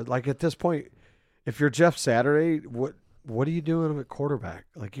how it goes. Like, at this point, if you're Jeff Saturday, what are you doing at quarterback?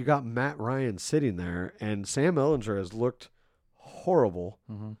 Like, you got Matt Ryan sitting there, and Sam Ehlinger has looked horrible,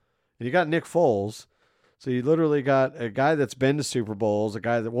 and you got Nick Foles. So you literally got a guy that's been to Super Bowls, a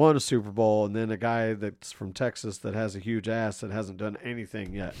guy that won a Super Bowl, and then a guy that's from Texas that has a huge ass that hasn't done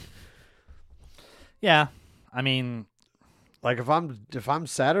anything yet. Yeah. I mean, like if I'm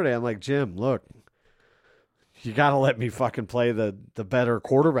Saturday, I'm like, Jim, look, you got to let me fucking play the better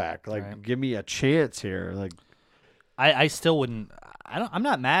quarterback. Like, Right. give me a chance here. Like, I still wouldn't. I'm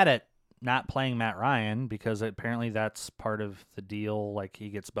not mad at not playing Matt Ryan because apparently that's part of the deal. Like he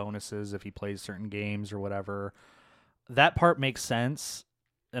gets bonuses if he plays certain games or whatever. That part makes sense,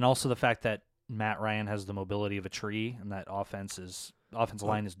 and also the fact that Matt Ryan has the mobility of a tree, and that offensive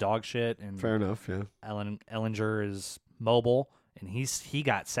line is dog shit, and fair enough, yeah. Ellinger is mobile, and he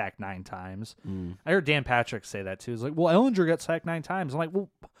got sacked 9 times. Mm. I heard Dan Patrick say that too. He's like, well, Ellinger got sacked 9 times. I'm like, well,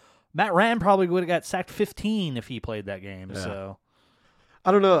 Matt Ryan probably would have got sacked 15 if he played that game. Yeah. So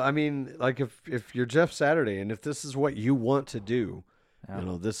I don't know. I mean, like if you're Jeff Saturday and if this is what you want to do, yeah. you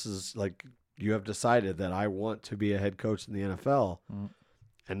know, this is like you have decided that I want to be a head coach in the NFL,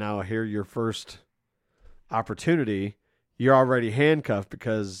 and now here your first opportunity, you're already handcuffed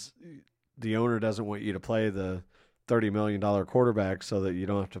because the owner doesn't want you to play the $30 million quarterback so that you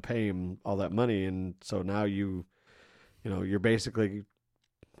don't have to pay him all that money, and so now you're basically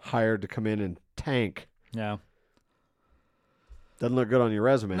hired to come in and tank. yeah. Doesn't look good on your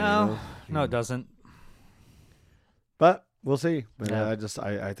resume. No, you no, know? it doesn't. But we'll see. But Yeah.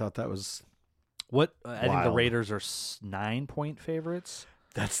 I thought that was. What I think the Wild. Raiders are 9-point favorites.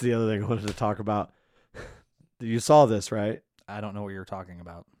 That's the other thing I wanted to talk about. You saw this, right? I don't know what you're talking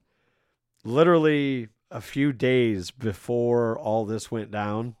about. Literally a few days before all this went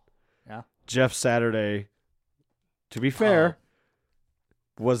down, Yeah. Jeff Saturday, to be fair,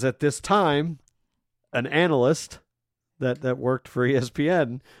 was at this time an analyst that worked for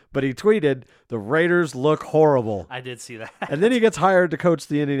ESPN, but he tweeted, "The Raiders look horrible." I did see that. And then he gets hired to coach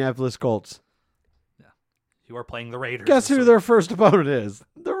the Indianapolis Colts. You are playing the Raiders. Guess who So- their first opponent is?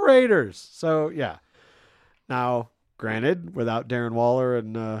 The Raiders. So, yeah. Now, granted, without Darren Waller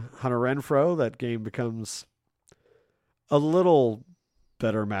and Hunter Renfrow, that game becomes a little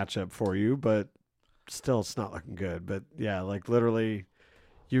better matchup for you, but still it's not looking good. But, yeah, like literally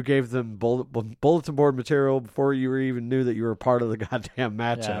you gave them bulletin board material before you even knew that you were part of the goddamn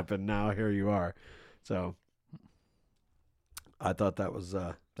matchup, and now here you are. So, I thought that was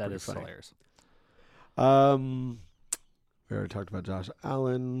That pretty is funny. hilarious. We already talked about Josh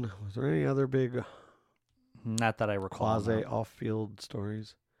Allen. Was there any other big Not that I recall. quasi no. off-field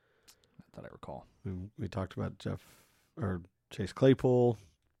stories? Not that I recall. We talked about Chase Claypool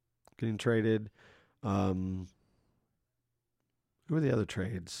getting traded. Who were the other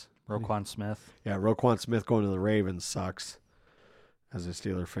trades? Roquan Smith. Yeah, Roquan Smith going to the Ravens sucks. As a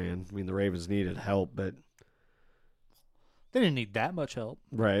Steeler fan, I mean the Ravens needed help, but They didn't need that much help.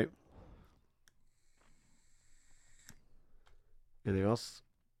 right. Anything else?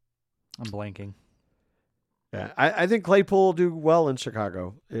 I'm blanking. Yeah, I think Claypool will do well in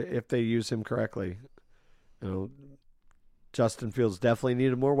Chicago if they use him correctly. You know, Justin Fields definitely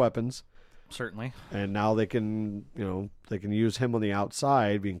needed more weapons, Certainly. and now they can use him on the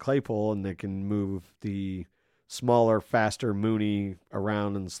outside, being Claypool, and they can move the smaller, faster Mooney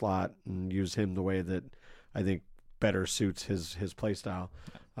around in the slot and use him the way that I think better suits his play style.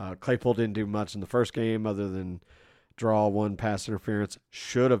 Claypool didn't do much in the first game other than draw one pass interference.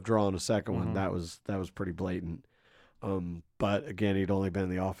 Should have drawn a second one. That was pretty blatant. But again, he'd only been in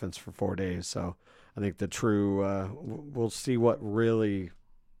the offense for 4 days, so I think the true we'll see what really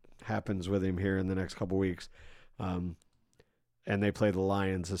happens with him here in the next couple weeks. And they play the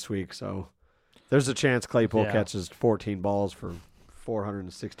Lions this week, so there's a chance Claypool Yeah. catches 14 balls for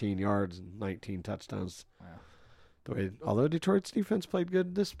 416 yards and 19 touchdowns. Yeah. Although Detroit's defense played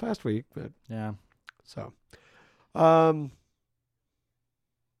good this past week, but Yeah. so, I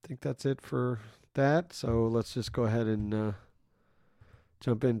think that's it for that. So let's just go ahead and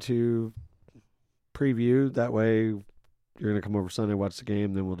jump into preview. That way, you're going to come over Sunday, watch the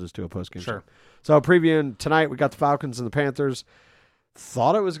game, then we'll just do a post game. Sure. So previewing tonight, we got the Falcons and the Panthers.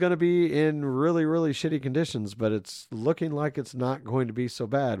 Thought it was going to be in really, really shitty conditions, but it's looking like it's not going to be so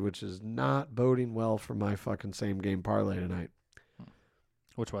bad, which is not boding well for my fucking same game parlay tonight.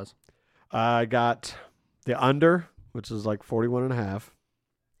 Which was? I got the under, which is like 41.5.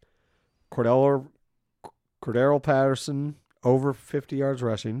 Cordero Patterson over 50 yards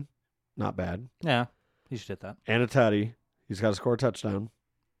rushing. Not bad. Yeah. He should hit that. And a tutty. He's got to score a touchdown.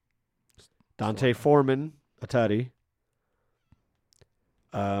 Dante Foreman, a tutty.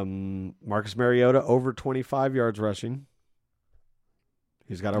 Marcus Mariota over 25 yards rushing.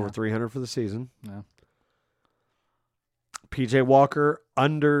 He's got over 300 for the season. Yeah. PJ Walker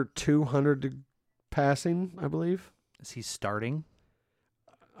under 200 passing, I believe. Is he starting?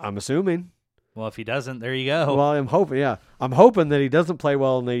 I'm assuming. Well, if he doesn't, there you go. Well, I'm hoping, yeah. I'm hoping that he doesn't play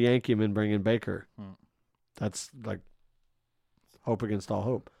well and they yank him and bring in Baker. Hmm. That's like hope against all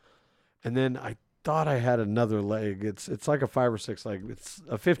hope. And then I thought I had another leg. It's like a 5 or 6 leg. It's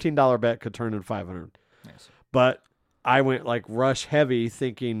a $15 bet could turn into 500. Nice. But I went like rush heavy,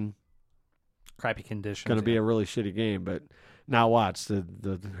 thinking Crappy conditions. going to be a really shitty game. But now watch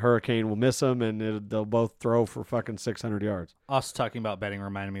the Hurricane will miss them, and they'll both throw for fucking 600 yards. Us talking about betting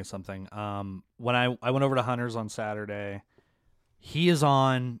reminded me of something. When I went over to Hunter's on Saturday, he is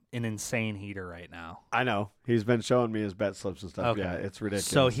on an insane heater right now. I know he's been showing me his bet slips and stuff. Okay. Yeah, it's ridiculous.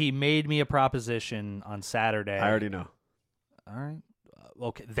 So he made me a proposition on Saturday. I already know. All right.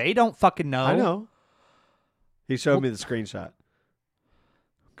 Okay. They don't fucking know. I know. He showed me the screenshot.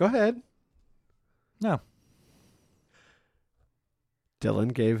 Go ahead. No.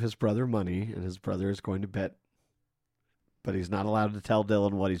 Dylan gave his brother money, and his brother is going to bet, but he's not allowed to tell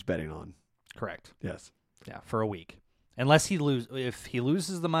Dylan what he's betting on. Correct. Yes. Yeah, for a week. Unless if he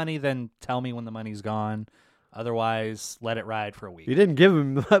loses the money, then tell me when the money's gone. Otherwise, let it ride for a week. You didn't give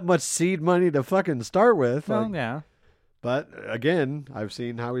him that much seed money to fucking start with. Well, like- yeah. But again, I've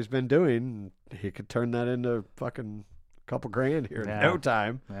seen how he's been doing. He could turn that into fucking couple grand here Yeah. in no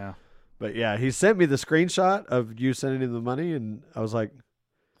time. Yeah. But yeah, he sent me the screenshot of you sending him the money, and I was like,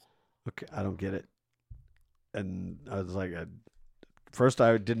 okay, I don't get it. And I was like, first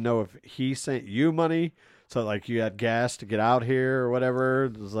I didn't know if he sent you money, so like you had gas to get out here or whatever.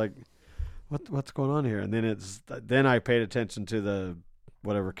 It was like, what's going on here? And then I paid attention to the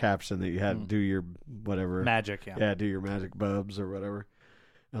whatever caption that you had to do your whatever Magic, yeah. yeah, do your magic bubs or whatever.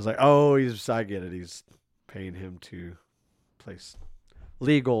 I was like, oh, I get it. He's paying him to place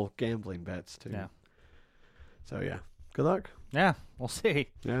legal gambling bets too. Yeah. So yeah, good luck. Yeah, we'll see.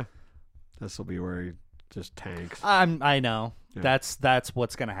 Yeah, this will be where he just tanks. I know. Yeah. That's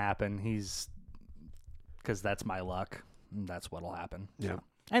what's gonna happen. Because that's my luck. And that's what'll happen. Yeah. So.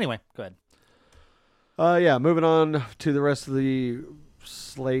 Anyway, go ahead. Yeah, moving on to the rest of the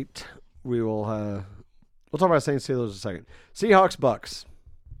slate. We'll talk about Saints Steelers in a second. Seahawks Bucks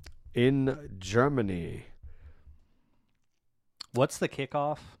in Germany. What's the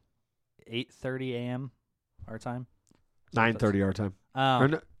kickoff? 8:30 a.m. our time. 9:30 our time.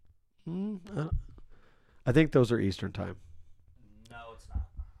 Oh, Or I think those are Eastern time. no, it's not.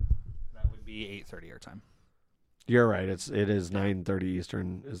 That would be 8:30 our time. You're right. It is 9:30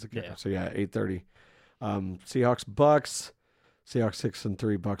 Eastern is the kickoff. Yeah. So yeah, 8:30. Seahawks Bucks. Seahawks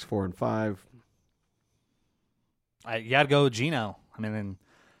 6-3. Bucks 4-5. You got to go with Geno. I mean, and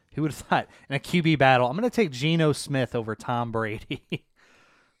who would have thought in a QB battle? I'm going to take Geno Smith over Tom Brady.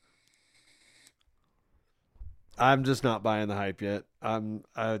 I'm just not buying the hype yet. I'm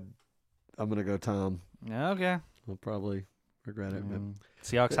gonna go Tom. Okay. I'll probably regret it. But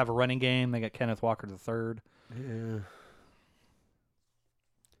Seahawks have a running game. They got Kenneth Walker III. yeah,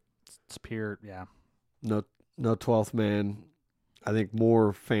 It's pure, yeah. no 12th man. I think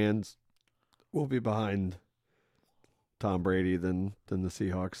more fans will be behind Tom Brady than the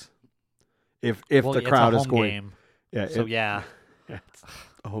Seahawks. If Well, the it's crowd a is home going, game. yeah. So yeah. It's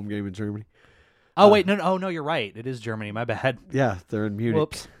a home game in Germany. Oh wait, no, oh no, you're right. It is Germany. My bad. Yeah, they're in Munich.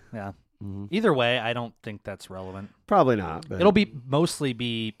 Whoops. Yeah. Mhm. Either way, I don't think that's relevant. Probably not. But It'll be mostly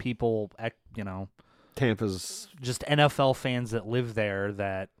be people, Tampa's. just NFL fans that live there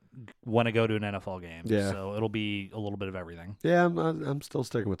that want to go to an NFL game. Yeah. So it'll be a little bit of everything. Yeah, I'm still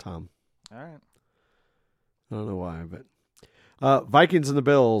sticking with Tom. All right. I don't know why, but Vikings and the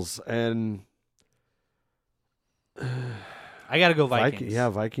Bills and I got to go Vikings.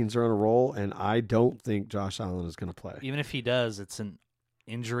 Vikings are on a roll, and I don't think Josh Allen is going to play. Even if he does, it's an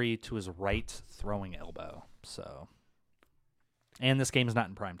injury to his right throwing elbow. So, and this game is not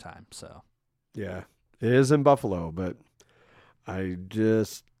in prime time. So, Yeah, it is in Buffalo, but I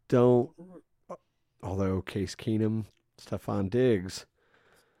just don't. Although Case Keenum, Stephon Diggs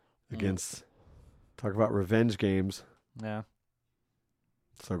against talk about revenge games, yeah.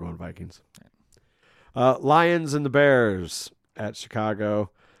 still going Vikings. Lions and the Bears at Chicago.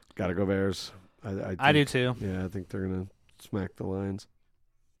 Got to go Bears. I do too. Yeah, I think they're gonna smack the Lions.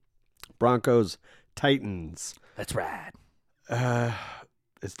 Broncos, Titans. That's rad.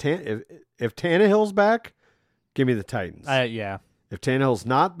 If Tannehill's back, give me the Titans. Yeah. If Tannehill's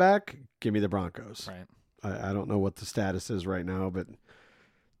not back, give me the Broncos. Right. I don't know what the status is right now, but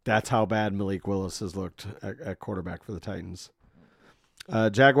that's how bad Malik Willis has looked at quarterback for the Titans.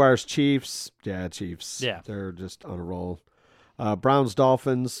 Jaguars, Chiefs. Yeah, Chiefs. Yeah. They're just on a roll. Browns,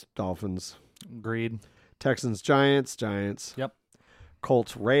 Dolphins. Agreed. Texans, Giants. Yep.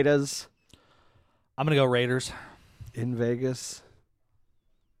 Colts, Raiders I'm gonna go Raiders. in Vegas.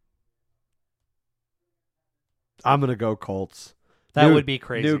 I'm going to go Colts. That New- would be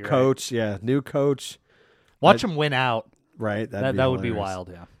crazy. New right? coach. Yeah, new coach. Watch them win out. Right. That would be hilarious. wild.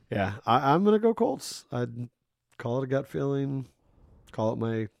 Yeah. Yeah, I'm going to go Colts. I'd call it a gut feeling. Call it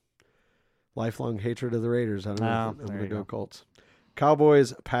my lifelong hatred of the Raiders. I don't know. Oh, I'm there going to you go go. Colts.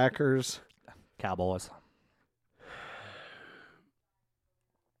 Cowboys, Packers. Cowboys.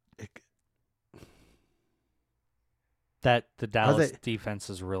 The Dallas defense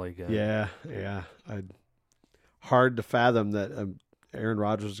is really good. Yeah. Hard to fathom that Aaron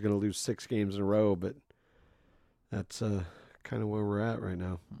Rodgers is going to lose 6 games in a row, but that's kind of where we're at right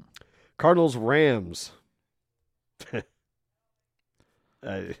now. Cardinals, Rams.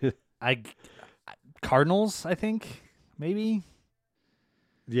 Cardinals, I think maybe.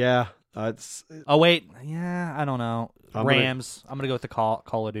 Yeah, it's. Oh wait, yeah, I don't know. I'm Rams. I'm gonna go with the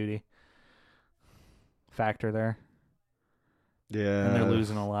Call of Duty factor there, Yeah, and they're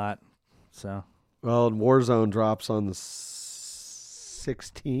losing a lot. So well, and Warzone drops on the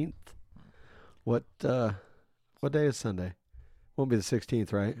 16th. What day is Sunday? Won't be the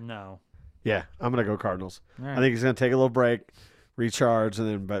 16th, right? no. Yeah, I'm gonna go Cardinals. All right. I think he's gonna take a little break, recharge, and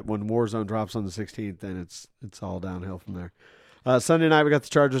then. But when Warzone drops on the 16th, then it's all downhill from there. Sunday night we got the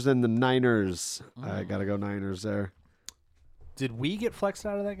Chargers and the Niners. I gotta go Niners there. Did we get flexed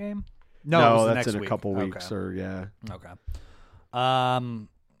out of that game? No, it was the that's next in week. a couple Okay. weeks, or yeah. Okay.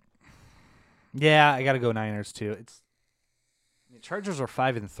 Yeah, I got to go Niners too. The Chargers are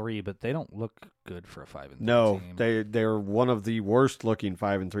 5-3, but they don't look good for a 5-3 No, team. they're one of the worst looking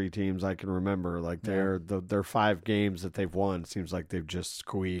 5-3 teams I can remember. Like their 5 games that they've won seems like they've just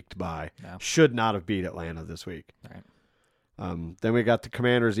squeaked by. Yeah. Should not have beat Atlanta this week. Right. Then we got the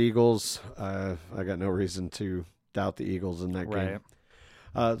Commanders Eagles. I got no reason to doubt the Eagles in that Right. game.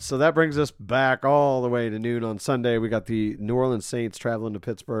 So that brings us back all the way to noon on Sunday. We got the New Orleans Saints traveling to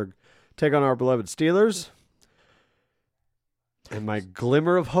Pittsburgh, take on our beloved Steelers. And my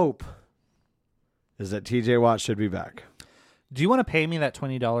glimmer of hope is that TJ Watt should be back. Do you want to pay me that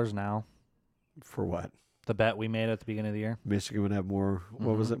 $20 now? For what? The bet we made at the beginning of the year. Michigan would have more,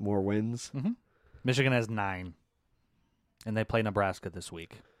 what was it, more wins? Michigan has 9, and they play Nebraska this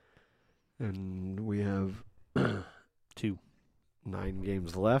week. And we have 2. 9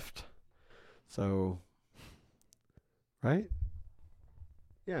 games left. So, right?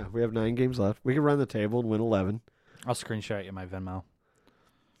 Yeah, we have 9 games left. We can run the table and win 11. I'll screenshot you my Venmo.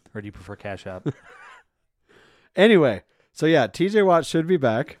 Or do you prefer Cash App? Anyway, so yeah, TJ Watt should be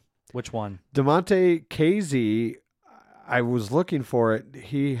back. Which one? DeMonte KZ, I was looking for it.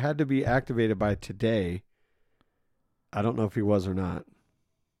 He had to be activated by today. I don't know if he was or not.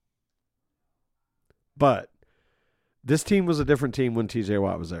 But this team was a different team when TJ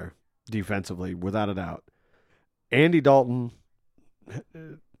Watt was there, defensively, without a doubt. Andy Dalton,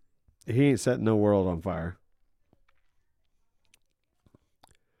 he ain't setting no world on fire.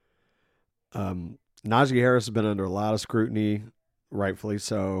 Najee Harris has been under a lot of scrutiny, rightfully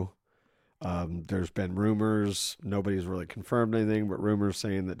so. There's been rumors. Nobody's really confirmed anything, but rumors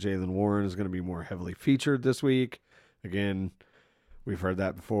saying that Jaylen Warren is going to be more heavily featured this week. Again, we've heard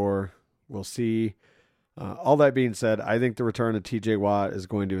that before. We'll see. All that being said, I think the return of TJ Watt is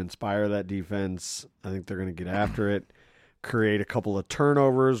going to inspire that defense. I think they're going to get after it, create a couple of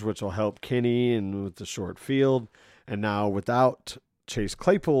turnovers, which will help Kenny and with the short field. And now without Chase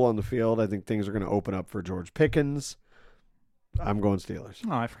Claypool on the field, I think things are going to open up for George Pickens. I'm going Steelers.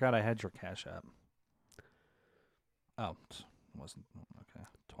 Oh, I forgot I had your Cash App. Oh, it wasn't. Okay,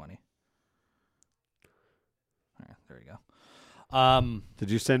 20. All right, there you go. Did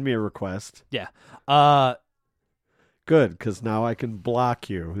you send me a request? Yeah. Good, because now I can block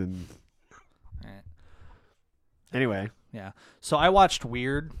you. And All right. anyway, Yeah. So I watched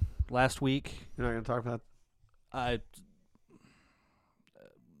Weird last week. you're not going to talk about.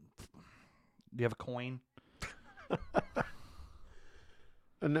 Do you have a coin?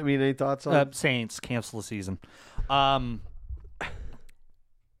 I mean, any thoughts on? Saints cancel the season.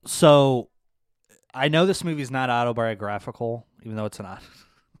 So I know this movie's not autobiographical, even though it's not.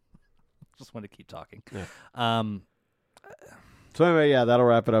 Just want to keep talking. Yeah. So anyway, yeah, that'll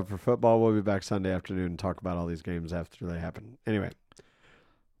wrap it up for football. We'll be back Sunday afternoon and talk about all these games after they happen. Anyway,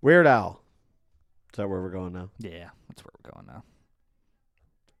 Weird Al. Is that where we're going now? Yeah, that's where we're going now.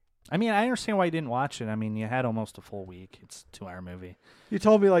 I mean, I understand why you didn't watch it. I mean, you had almost a full week. It's a 2-hour movie. You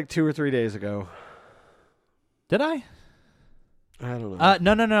told me like 2 or 3 days ago. Did I? I don't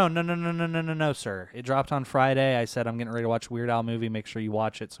know. No, sir. It dropped on Friday. I said I'm getting ready to watch a Weird Al movie. Make sure you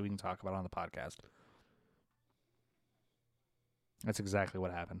watch it so we can talk about it on the podcast. That's exactly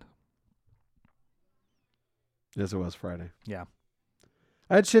what happened. Yes, it was Friday. Yeah.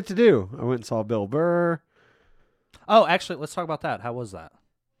 I had shit to do. I went and saw Bill Burr. Oh, actually, let's talk about that. How was that?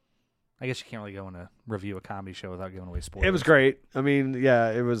 I guess you can't really go in a review a comedy show without giving away spoilers. It was great. I mean, yeah,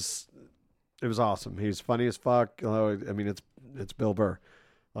 it was awesome. He's funny as fuck. I mean, it's Bill Burr.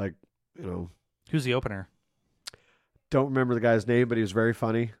 Like, you know, Who's the opener? don't remember the guy's name, but he was very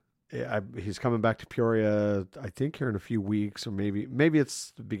funny. He's coming back to Peoria, I think, here in a few weeks, or maybe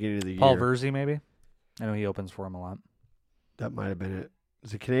it's the beginning of the Paul year. Verzi, maybe? I know he opens for him a lot. That might have been it.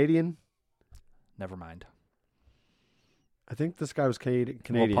 Is it Canadian? Never mind. I think this guy was Canadian.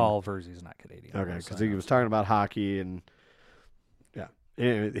 Well, Paul Verzi's not Canadian. Okay, so because I he know. was talking about hockey and yeah,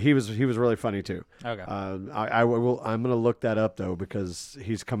 anyway, he was really funny too. Okay. I'm gonna look that up though because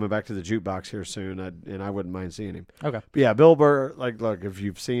he's coming back to the jukebox here soon, and I wouldn't mind seeing him. Okay. But yeah, Bill Burr. Like, look, if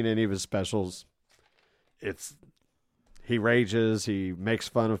you've seen any of his specials, he rages, he makes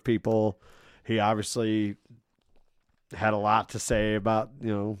fun of people. He obviously had a lot to say about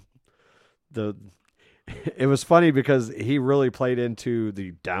It was funny because he really played into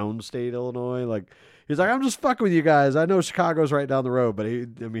the downstate Illinois. Like, he's like, I'm just fucking with you guys. I know Chicago's right down the road, but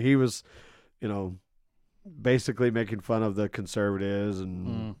he was, basically making fun of the conservatives,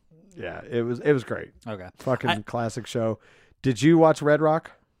 and yeah, it was great. Okay. Fucking classic show. Did you watch Red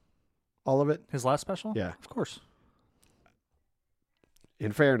Rock? All of it? His last special? Yeah. Of course.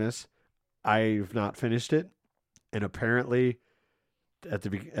 In fairness, I've not finished it, and apparently, at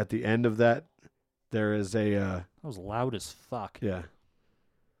the end of that, there is a That was loud as fuck. yeah.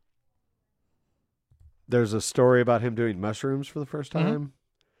 There's a story about him doing mushrooms for the first time.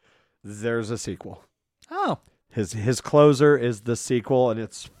 There's a sequel. Oh. His closer is the sequel, and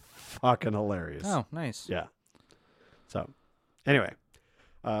it's fucking hilarious. Oh, nice. Yeah. So, anyway,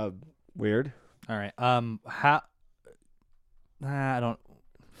 weird. All right. How? I don't.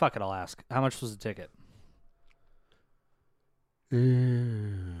 Fuck it. I'll ask. How much was the ticket?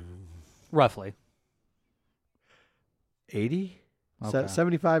 Roughly. 80? Okay.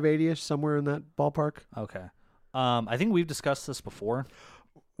 75, 80-ish, somewhere in that ballpark. Okay. I think we've discussed this before.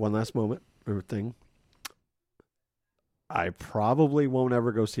 One last moment or thing. I probably won't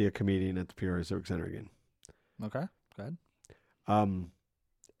ever go see a comedian at the Peoria Civic Center again. Okay. Go ahead.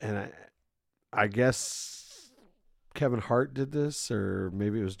 And I guess Kevin Hart did this, or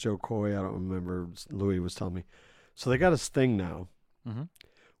maybe it was Joe Coy. I don't remember. Louis was telling me. So they got this thing now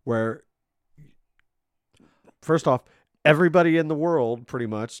where, first off, everybody in the world pretty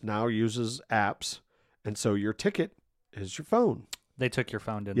much now uses apps. And so your ticket is your phone. They took your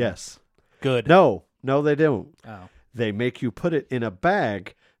phone, didn't Yes. they? Good. No, they don't. Oh. They make you put it in a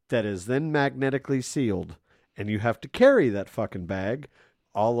bag that is then magnetically sealed. And you have to carry that fucking bag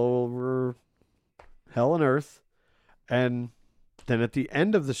all over hell and earth. And then at the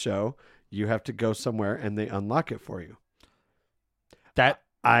end of the show, you have to go somewhere and they unlock it for you. That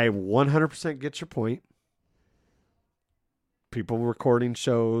I 100% get your point. People recording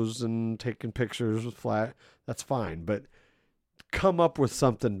shows and taking pictures with flat, that's fine. But come up with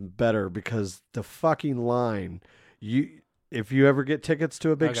something better, because the fucking line, if you ever get tickets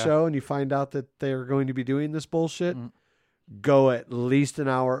to a big show and you find out that they're going to be doing this bullshit, go at least an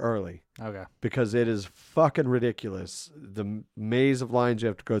hour early. Okay. Because it is fucking ridiculous. The maze of lines you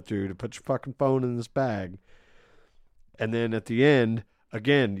have to go through to put your fucking phone in this bag. And then at the end,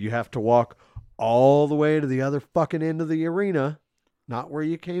 again, you have to walk all the way to the other fucking end of the arena, not where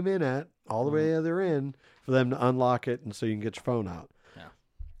you came in at, all the way to the other end, for them to unlock it and so you can get your phone out. Yeah.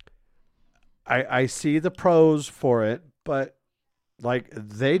 I see the pros for it, but like,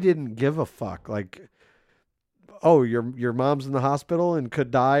 they didn't give a fuck. Like, oh, your mom's in the hospital and could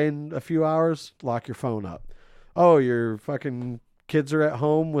die in a few hours, lock your phone up. Oh, your fucking kids are at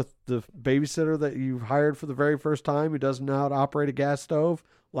home with the babysitter that you hired for the very first time who doesn't know how to operate a gas stove,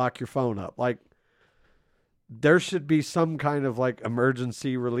 lock your phone up. Like, there should be some kind of like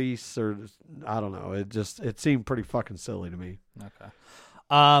emergency release, or I don't know. It seemed pretty fucking silly to me. Okay.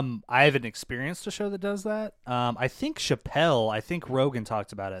 I haven't experienced a show that does that. I think Rogan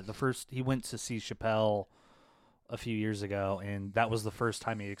talked about it. He went to see Chappelle a few years ago, and that was the first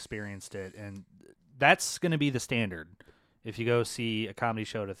time he experienced it. And that's going to be the standard if you go see a comedy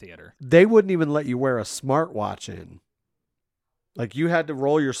show at a theater. They wouldn't even let you wear a smartwatch in. Like, you had to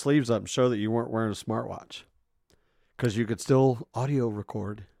roll your sleeves up and show that you weren't wearing a smartwatch, because you could still audio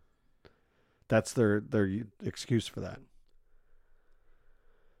record. That's their excuse for that.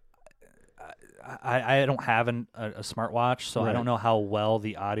 I don't have a smartwatch, so Right. I don't know how well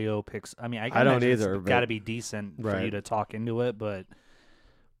the audio picks. I mean, I don't imagine either, It's got to but- be decent for Right. you to talk into it, but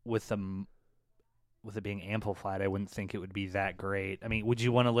with it being amplified, I wouldn't think it would be that great. I mean, would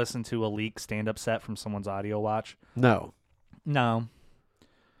you want to listen to a leak stand-up set from someone's audio watch? No. No.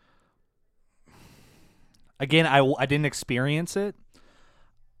 Again, I didn't experience it.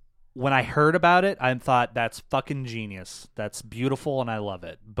 when I heard about it, I thought that's fucking genius. That's beautiful, and I love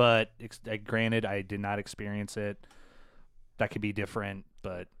it. But granted, I did not experience it. That could be different,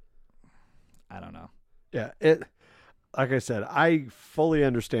 but I don't know. Yeah, like I said, I fully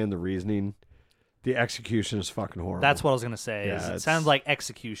understand the reasoning. The execution is fucking horrible. That's what I was gonna say. Yeah, it sounds like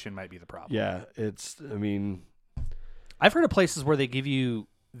execution might be the problem. Yeah, I mean, I've heard of places where they give you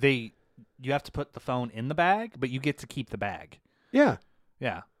you have to put the phone in the bag, but you get to keep the bag. yeah.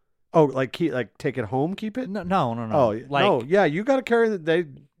 Yeah. Oh, like take it home, keep it? No. Oh, Like, no, yeah, you got to carry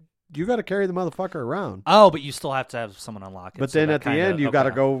you got to carry the motherfucker around. oh, but you still have to have someone unlock it. But so then that at the kinda- end, you got to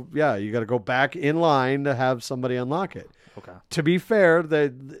okay. go. Yeah, you got to go back in line to have somebody unlock it. Okay. To be fair,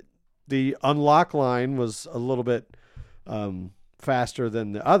 the unlock line was a little bit faster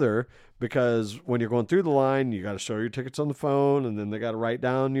than the other because when you're going through the line, you got to show your tickets on the phone, and then they got to write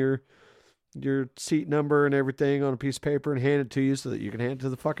down your seat number and everything on a piece of paper and hand it to you so that you can hand it to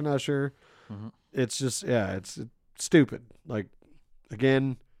the fucking usher. Mm-hmm. It's just, yeah, it's stupid. Like,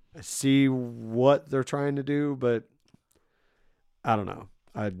 again, I see what they're trying to do, but I don't know.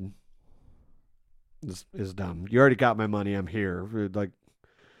 This is dumb. You already got my money. I'm here. Like,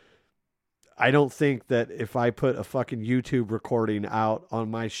 I don't think that if I put a fucking YouTube recording out on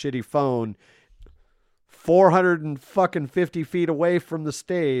my shitty phone 450 feet away from the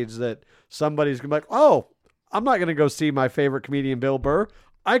stage that somebody's going to be like, oh, I'm not going to go see my favorite comedian, Bill Burr.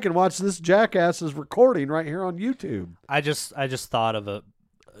 I can watch this jackass's recording right here on YouTube. I just thought of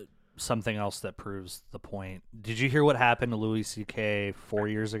something else that proves the point. Did you hear what happened to Louis C.K. 4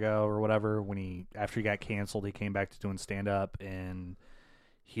 years ago or whatever when after he got canceled, he came back to doing stand up and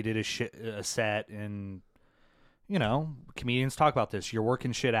he did a set and you know, comedians talk about this. You're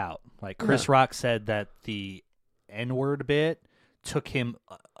working shit out. Like Chris Rock said that the N-word bit took him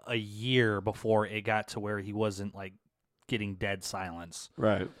a year before it got to where he wasn't like getting dead silence.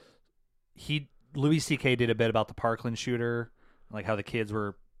 Right. Louis C.K. did a bit about the Parkland shooter, like how the kids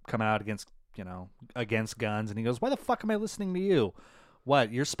were coming out against guns, and he goes, "Why the fuck am I listening to you?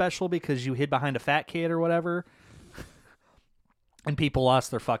 What, you're special because you hid behind a fat kid or whatever?" And people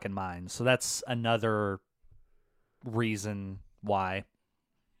lost their fucking minds. So that's another reason why.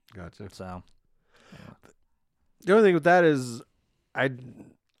 Gotcha. So the only thing with that is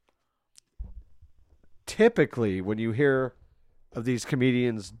typically when you hear of these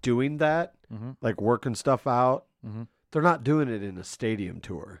comedians doing that, like working stuff out, they're not doing it in a stadium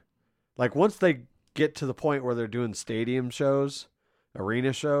tour. Like once they get to the point where they're doing stadium shows,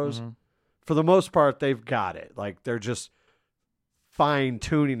 arena shows, for the most part, they've got it. Like they're just fine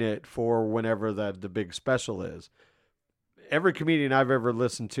tuning it for whenever the big special is. Every comedian I've ever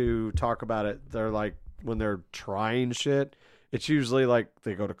listened to talk about it, they're like, when they're trying shit, it's usually like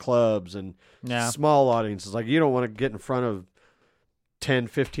they go to clubs and small audiences. Like you don't want to get in front of 10,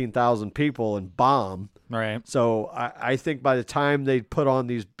 15,000 people and bomb. right. So I think by the time they put on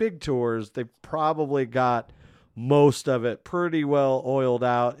these big tours, they probably got most of it pretty well oiled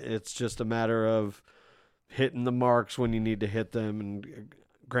out. It's just a matter of hitting the marks when you need to hit them. And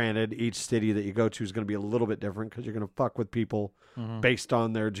granted, each city that you go to is going to be a little bit different because you're going to fuck with people based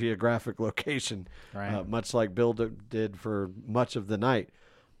on their geographic location, Right. much like Bill did for much of the night.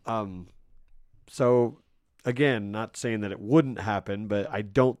 So, again, not saying that it wouldn't happen, but I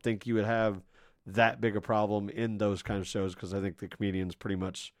don't think you would have that big a problem in those kind of shows because I think the comedian's pretty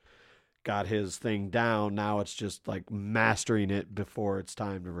much got his thing down. Now it's just like mastering it before it's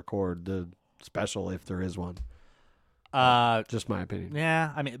time to record the special, if there is one. Just my opinion.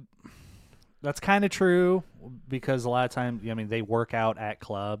 Yeah, I mean, that's kind of true because a lot of times, I mean, they work out at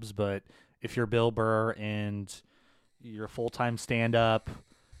clubs, but if you're Bill Burr and you're a full-time stand-up,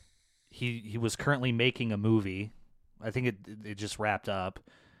 he was currently making a movie. I think it just wrapped up.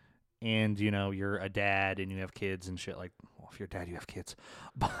 And, you know, you're a dad and you have kids and shit like, well, if you're a dad, you have kids.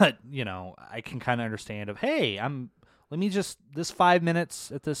 But, you know, I can kind of understand hey, this 5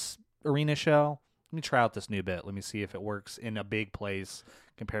 minutes at this arena show, let me try out this new bit. Let me see if it works in a big place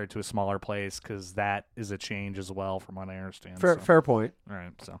compared to a smaller place because that is a change as well from what I understand. Fair point. All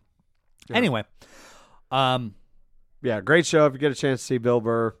right. So, Yeah. anyway, Yeah, great show. If you get a chance to see Bill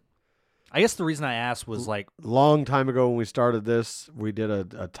Burr. I guess the reason I asked was like, Long time ago when we started this, we did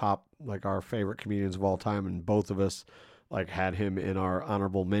a top, like our favorite comedians of all time, and both of us like had him in our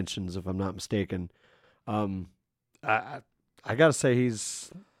honorable mentions, if I'm not mistaken. I gotta say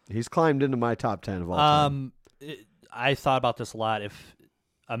he's climbed into my top 10 of all time. I thought about this a lot. If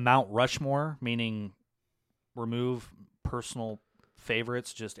a Mount Rushmore, meaning remove personal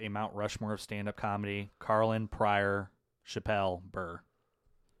favorites, just a Mount Rushmore of stand-up comedy: Carlin, Pryor, Chappelle, Burr.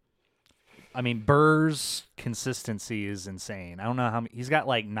 I mean, Burr's consistency is insane. I don't know how many. He's got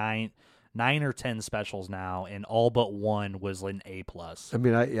like nine or 10 specials now, and all but one was an A+. I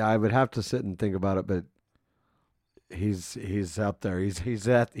mean, I would have to sit and think about it, but he's up there. He's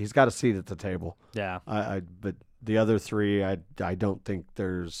got a seat at the table. Yeah. But the other three, I don't think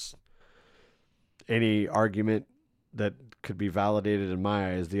there's any argument that could be validated in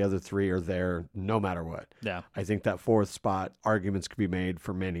my eyes. The other three are there no matter what. Yeah. I think that fourth spot, arguments could be made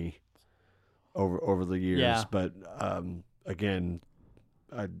for many over the years. Yeah. But again,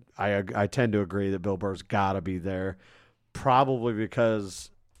 I tend to agree that Bill Burr's got to be there, probably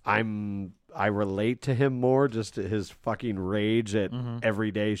because I relate to him more, just his fucking rage at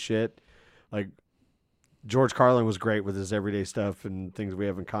everyday shit. Like George Carlin was great with his everyday stuff and things we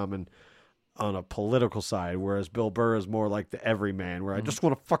have in common on a political side, whereas Bill Burr is more like the everyman, where I just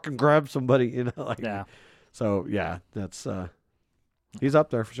want to fucking grab somebody, you know. Like, Yeah. So yeah, that's he's up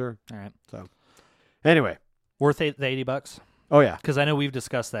there for sure. All right. So anyway, Worth the $80? oh yeah, Because I know we've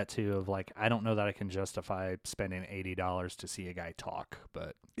discussed that too. Of like, I don't know that I can justify spending $80 to see a guy talk,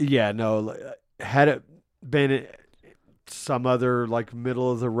 but yeah, no. Had it been some other like middle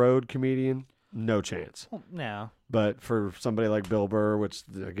of the road comedian, no chance. well, no. But for somebody like Bill Burr, which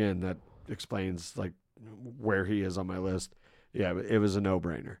again that explains like where he is on my list, yeah, it was a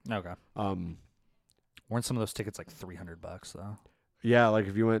no-brainer. Okay. Weren't some of those tickets like $300 though? Yeah, like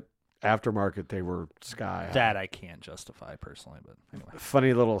if you went aftermarket, they were sky high. That I can't justify personally, but anyway.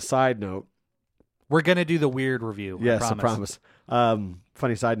 Funny little side note. We're gonna do the weird review. Yes, I promise.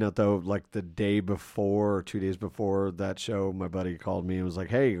 Funny side note though, like the day before or 2 days before that show, my buddy called me and was like,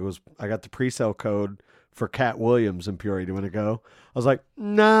 "Hey, I got the pre-sale code for Cat Williams in Peoria. Do you want to go?" I was like,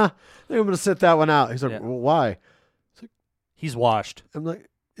 "Nah, I think I'm gonna sit that one out." He's like, Yeah. "Well, why?" He's washed. I'm like,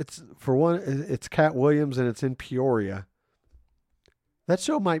 "It's for one, it's Cat Williams and it's in Peoria. That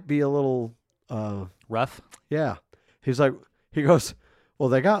show might be a little, Rough. yeah." He goes, "Well,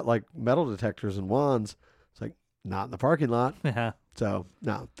 they got like metal detectors and wands." It's like, not in the parking lot. Yeah. So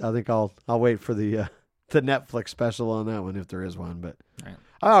no, I think I'll wait for the Netflix special on that one if there is one. But Right.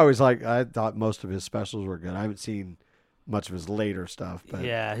 I thought most of his specials were good. I haven't seen much of his later stuff, but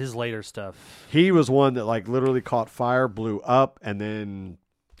Yeah, his later stuff he was one that like literally caught fire, blew up, and then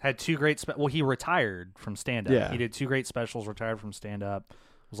had two great. Well, he retired from stand up. Yeah. He did two great specials. Retired from stand up.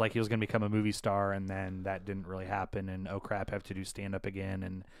 It was like he was going to become a movie star, and then that didn't really happen. And oh crap, have to do stand up again.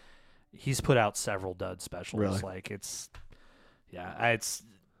 And he's put out several dud specials. Really? Like it's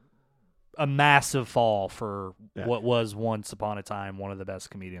a massive fall for what was once upon a time one of the best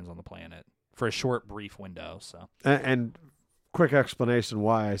comedians on the planet for a short, brief window. So and quick explanation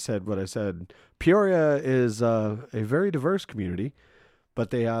why I said what I said. Peoria is a very diverse community, but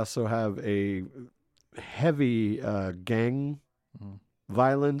they also have a heavy gang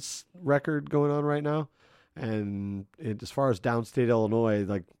violence record going on right now. And as far as downstate Illinois,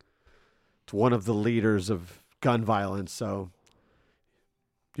 like it's one of the leaders of gun violence. So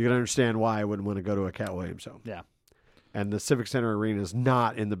you can understand why I wouldn't want to go to a Cat Williams show. yeah. And the Civic Center Arena is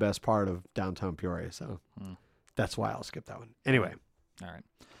not in the best part of downtown Peoria. So that's why I'll skip that one. Anyway. All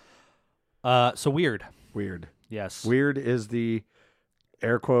right. So Weird. Weird. Yes. Weird is the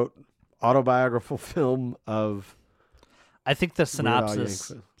air quote autobiographical film of I think the Weird Al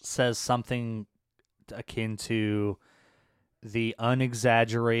synopsis Yankovic. says something akin to the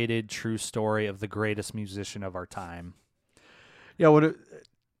unexaggerated true story of the greatest musician of our time. Yeah,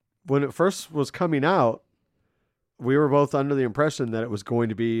 when it first was coming out, we were both under the impression that it was going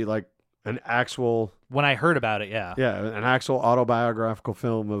to be like an actual When I heard about it, yeah. an actual autobiographical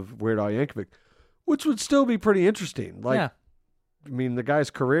film of Weird Al Yankovic, which would still be pretty interesting. Like yeah. I mean, the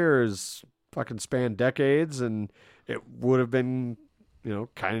guy's career is fucking spanned decades, and it would have been,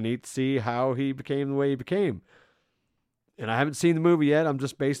 kind of neat to see how he became the way he became. And I haven't seen the movie yet. I'm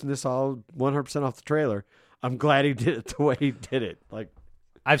just basing this all 100% off the trailer. I'm glad he did it the way he did it. Like,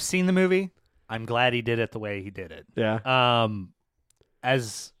 I've seen the movie. I'm glad he did it the way he did it. yeah,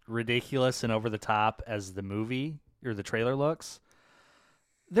 As ridiculous and over the top as the movie or the trailer looks,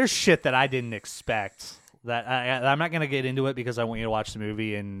 there's shit that I didn't expect. That I'm not going to get into it because I want you to watch the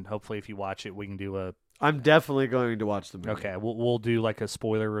movie, and hopefully if you watch it, we can do a... I'm definitely going to watch the movie. Okay, we'll do like a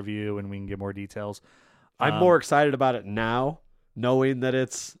spoiler review, and we can get more details. I'm more excited about it now, knowing that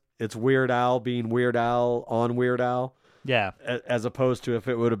it's Weird Al being Weird Al on Weird Al, Yeah, as opposed to if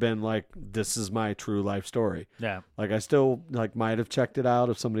it would have been like, this is my true life story. yeah. Like, I still might have checked it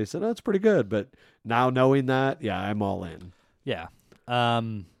out if somebody said, "Oh, it's pretty good," but now knowing that, yeah, I'm all in. Yeah.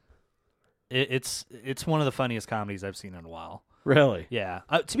 It's one of the funniest comedies I've seen in a while. Really? Yeah.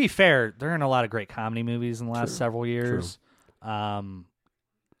 To be fair, there aren't a lot of great comedy movies in the last several years.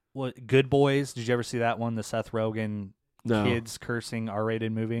 what Good Boys? Did you ever see that one? The Seth Rogen No. kids cursing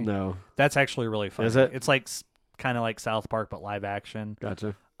R-rated movie. No. That's actually really funny. Is it? It's like kind of like South Park but live action.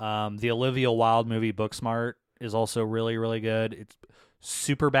 Gotcha. The Olivia Wilde movie Booksmart is also really, really good. It's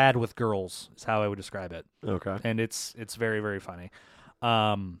super bad with girls is how I would describe it, Okay. and it's very, very funny.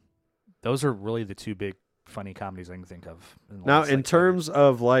 Those are really the two big funny comedies I can think of. Now, in terms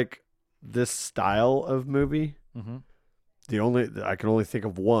of like this style of movie, hmm I can only think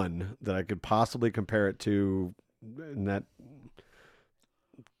of one that I could possibly compare it to, and that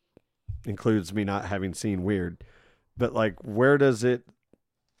includes me not having seen Weird. But like, where does it?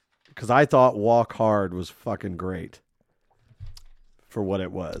 Because I thought Walk Hard was fucking great for what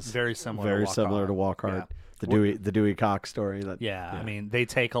it was. very similar. Very to Walk similar Hard. to Walk Hard. Yeah. The Dewey Cox story. That Yeah, Yeah. I mean, they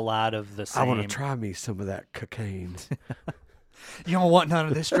take a lot of the same. I want to try me some of that cocaine. You don't want none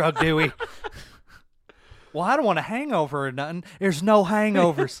of this drug, Dewey. Well, I don't want a hangover or nothing. There's no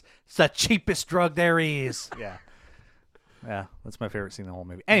hangovers. It's the cheapest drug there is. Yeah. Yeah, that's my favorite scene in the whole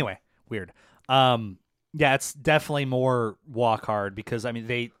movie. Anyway, Weird. Yeah, it's definitely more Walk Hard because, I mean,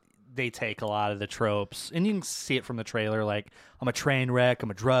 they take a lot of the tropes. And you can see it from the trailer, like, I'm a train wreck,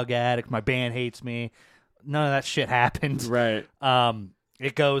 I'm a drug addict, my band hates me. None of that shit happened. Right.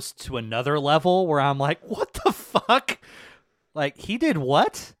 It goes to another level where I'm like, what the fuck? Like, he did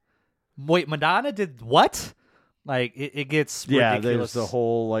what? Wait, Madonna did what? Like, it gets ridiculous. There's the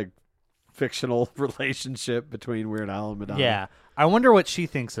whole like fictional relationship between Weird Al and Madonna. Yeah. I wonder what she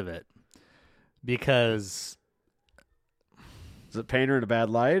thinks of it. Because, Does it paint her in a bad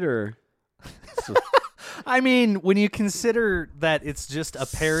light or? I mean, when you consider that it's just a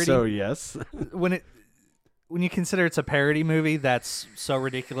parody. So yes. when you consider it's a parody movie that's so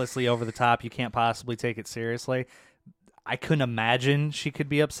ridiculously over the top you can't possibly take it seriously, I couldn't imagine she could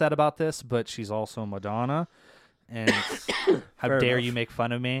be upset about this, but she's also Madonna, and how Fair dare enough. you make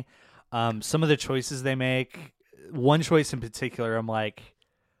fun of me? Some of the choices they make, one choice in particular, I'm like,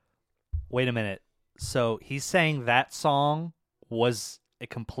 wait a minute. So he's saying that song was a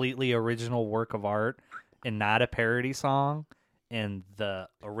completely original work of art and not a parody song, and the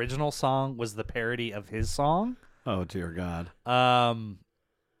original song was the parody of his song. Oh dear God.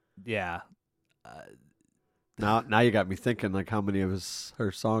 Yeah. Now you got me thinking. Like, how many of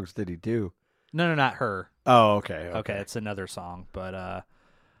her songs did he do? No, not her. Oh, okay. Okay, it's another song, but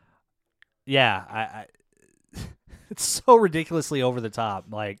yeah, I it's so ridiculously over the top.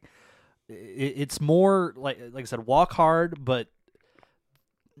 Like, it's more like I said, Walk Hard, but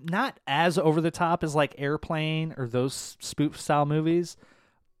not as over the top as like Airplane or those spoof style movies,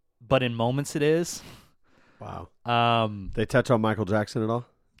 but in moments it is. Wow. They touch on Michael Jackson at all?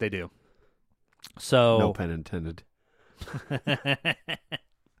 They do. So No pen intended.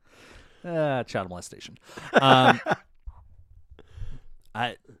 child molestation. I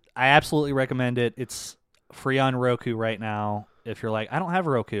absolutely recommend it. It's free on Roku right now. If you're like, I don't have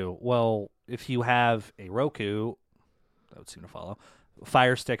Roku, well, if you have a Roku, that would seem to follow.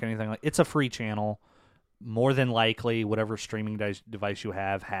 Fire Stick, anything like, it's a free channel. More than likely, whatever streaming device you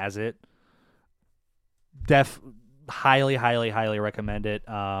have has it. Highly, highly, highly recommend it.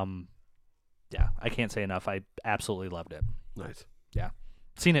 Yeah, I can't say enough. I absolutely loved it. Nice. Yeah.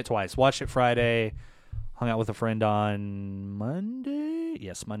 Seen it twice. Watched it Friday. Hung out with a friend on Monday.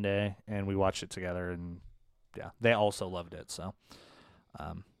 Yes, Monday. And we watched it together. And yeah, they also loved it. So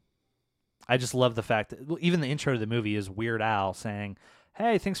I just love the fact that even the intro to the movie is Weird Al saying,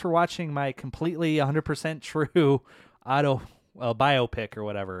 hey, thanks for watching my completely 100% true biopic or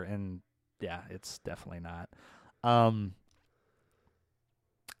whatever. And yeah, it's definitely not.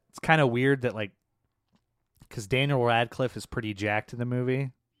 It's kind of weird that, like, because Daniel Radcliffe is pretty jacked in the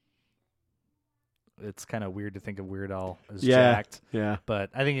movie. It's kind of weird to think of Weird Al as jacked. Yeah. But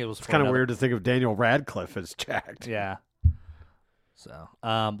I think it was It's kind of weird to think of Daniel Radcliffe as jacked. Yeah. So,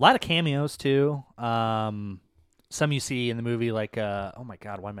 a lot of cameos, too. Some you see in the movie, like, oh my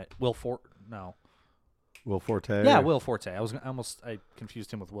God, why am I... Will Forte? Yeah, Will Forte. I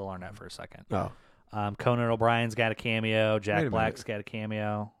confused him with Will Arnett for a second. Oh. Conan O'Brien's got a cameo. Wait Jack a Black's got a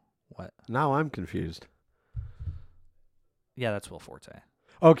cameo. What? Now I'm confused. Yeah, that's Will Forte.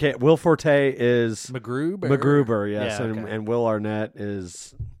 Okay, Will Forte is MacGruber, yes, Yeah, okay. and Will Arnett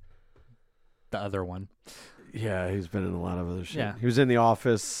is The other one. yeah, he's been in a lot of other shit. Yeah. He was in The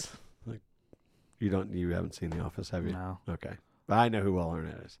Office. Like, you haven't seen The Office, have you? No. Okay, but I know who Will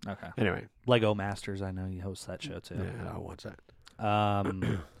Arnett is. Okay. Anyway, Lego Masters, I know you host that show too. yeah, I'll watch that. I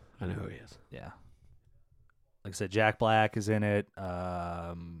I know who he is. Yeah. Like I said, Jack Black is in it.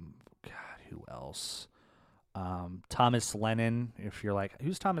 God, who else? Thomas Lennon. If you're like,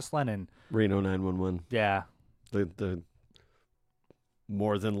 who's Thomas Lennon? Reno 911. Yeah. The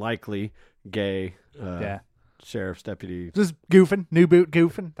more than likely gay Yeah. sheriff's deputy. Just goofing, new boot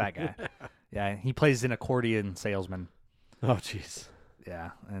goofing. That guy. Yeah, he plays an accordion salesman. Oh, jeez.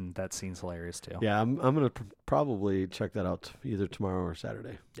 Yeah, and that scene's hilarious too. Yeah, I'm gonna probably check that out either tomorrow or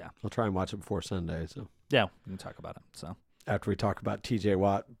Saturday. Yeah. I'll try and watch it before Sunday. So Yeah, we can talk about it. So after we talk about T.J.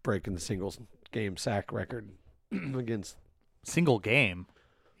 Watt breaking the singles game sack record against single game,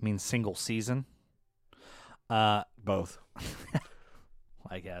 you mean single season? both.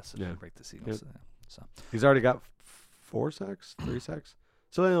 I guess. Yeah. Break the seagulls. Yep. So He's already got 4 sacks, 3 sacks.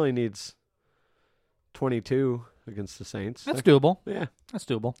 So he only needs 22 against the Saints. that's doable. Yeah. That's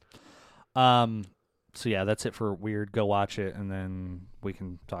doable. So yeah, that's it for Weird. Go watch it, and then we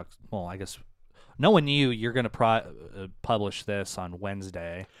can talk. Well, I guess knowing you're going to publish this on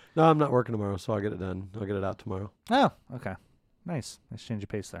Wednesday. No, I'm not working tomorrow, so I'll get it done. I'll get it out tomorrow. Oh, okay. Nice change of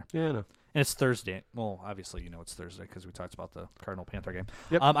pace there. Yeah, I know. And it's Thursday. Well, obviously, it's Thursday because we talked about the Cardinal-Panther game.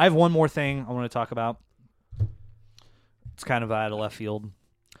 Yep. I have one more thing I want to talk about. It's kind of out of left field.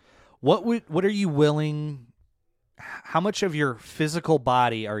 What are you willing? How much of your physical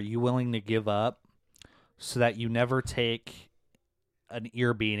body are you willing to give up so that you never take an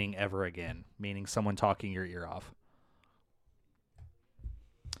ear beating ever again? Meaning someone talking your ear off.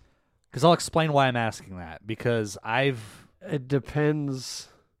 Because I'll explain why I'm asking that. Because It depends.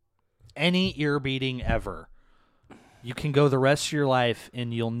 any ear beating ever, you can go the rest of your life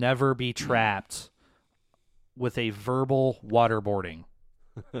and you'll never be trapped with a verbal waterboarding.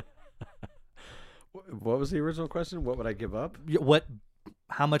 What was the original question? What would I give up?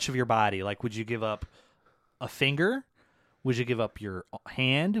 How much of your body? Like, would you give up a finger? Would you give up your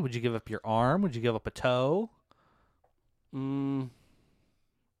hand? Would you give up your arm? Would you give up a toe? I mean,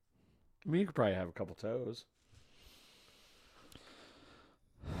 you could probably have a couple toes.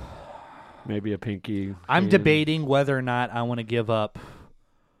 Maybe a pinky. I'm hand. debating whether or not I want to give up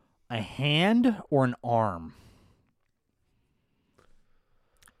a hand or an arm.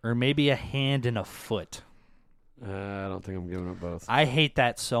 Or maybe a hand and a foot. I don't think I'm giving up both. I hate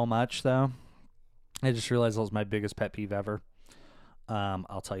that so much, though. I just realized that was my biggest pet peeve ever.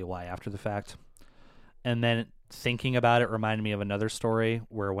 I'll tell you why after the fact. And then thinking about it reminded me of another story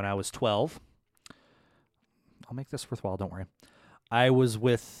where when I was 12, I'll make this worthwhile, don't worry. I was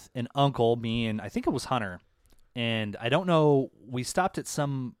with an uncle, me and I think it was Hunter. And I don't know, we stopped at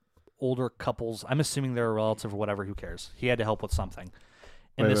some older couples. I'm assuming they're a relative or whatever, who cares? He had to help with something.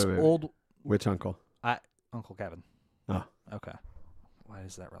 And Wait. Which uncle? Uncle Kevin. Oh. Okay. Why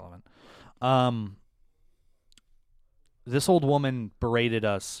is that relevant? This old woman berated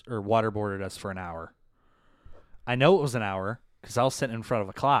us or waterboarded us for an hour. I know it was an hour because I was sitting in front of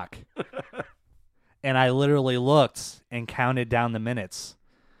a clock. And I literally looked and counted down the minutes.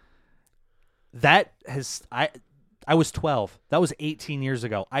 I was 12. That was 18 years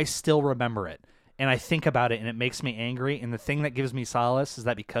ago. I still remember it. And I think about it, and it makes me angry. And the thing that gives me solace is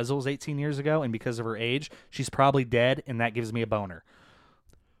that because it was 18 years ago and because of her age, she's probably dead, and that gives me a boner.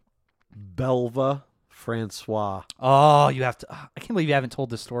 Belva Francois. Oh, you have to. I can't believe you haven't told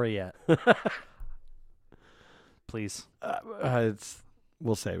this story yet. Please.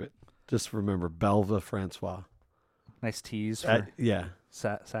 We'll save it. Just remember Belva Francois. Nice tease for Yeah.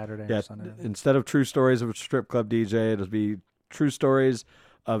 Saturday Yeah. or Sunday. Instead of true stories of a strip club DJ, it'll be true stories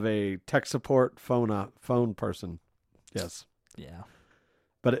of a tech support phone person. Yes. Yeah.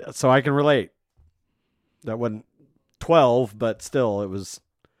 But so I can relate. That wasn't 12, but still, it was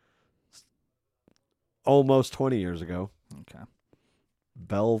almost 20 years ago. Okay.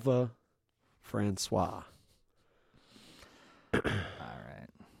 Belva Francois. All right.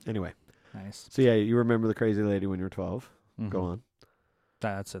 Anyway, Nice. so yeah, you remember the crazy lady when you were 12. Mhm. Go on.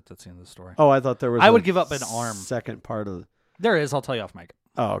 That's it. That's the end of the story. Oh, I thought there was I a would give up an arm. second part of There is. I'll tell you off mic.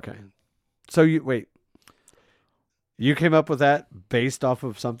 Oh, okay. So you came up with that based off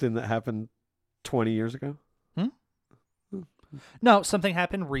of something that happened 20 years ago? No, something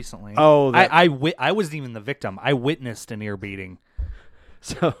happened recently. Oh, I wasn't even the victim. I witnessed an ear beating.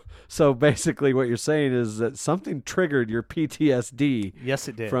 So basically what you're saying is that something triggered your PTSD Yes,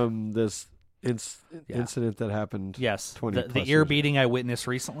 it did. from this incident that happened. Yes, 20 the plus ear years beating I witnessed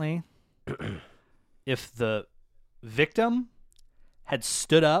recently. If the victim had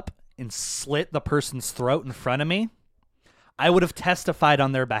stood up and slit the person's throat in front of me, I would have testified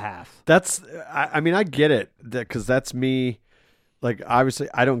on their behalf. I mean, I get it because that's me. Like, obviously,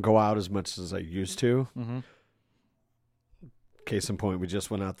 I don't go out as much as I used to. Mm-hmm. Case in point, we just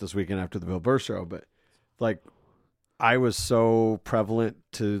went out this weekend after the Bill Burr show, but like, I was so prevalent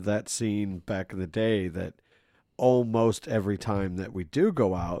to that scene back in the day that almost every time that we do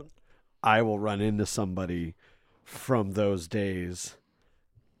go out, I will run into somebody from those days.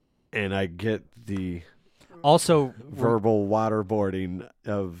 and I get the Also, verbal waterboarding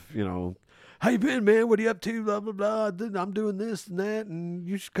of, how you been, man? What are you up to? Blah, blah, blah. I'm doing this and that, and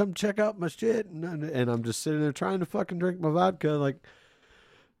you should come check out my shit. And I'm just sitting there trying to fucking drink my vodka, like,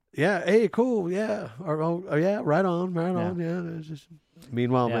 yeah, hey, cool, yeah. Or, oh, yeah, right on. Yeah. It's just,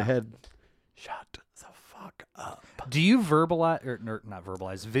 meanwhile, in my head, shut the fuck up. do you verbalize, or not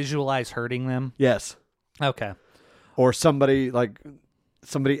verbalize, visualize hurting them? Yes. Okay. Or somebody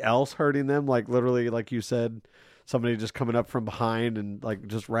else hurting them, like literally, like you said, somebody just coming up from behind and like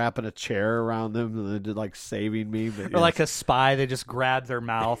just wrapping a chair around them and then just like saving me. But Or like a spy, they just grab their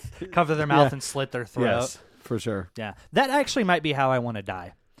mouth, cover their mouth, and slit their throat. Yes, for sure. Yeah, that actually might be how I want to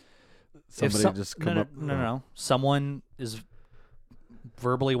die. Somebody just come up. No. Someone is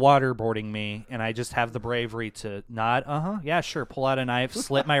verbally waterboarding me, and I just have the bravery to nod. Yeah, sure. Pull out a knife,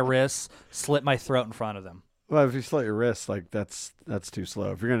 slit my wrists, slit my throat in front of them. Well, if you slit your wrist, like that's too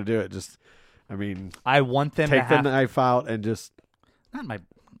slow. If you're gonna do it, just, I want them take to have the knife out and just. not my.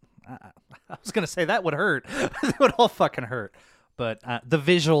 I was gonna say that would hurt. It would all fucking hurt. But the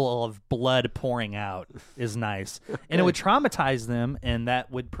visual of blood pouring out is nice, and it would traumatize them, and that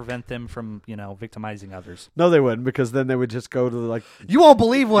would prevent them from, victimizing others. No, they wouldn't, because then they would just go to like. You won't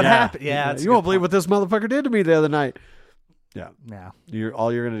believe what happened. Yeah, you won't believe what this motherfucker did to me the other night. Yeah. Yeah.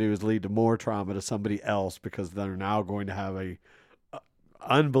 All you're going to do is lead to more trauma to somebody else, because they're now going to have a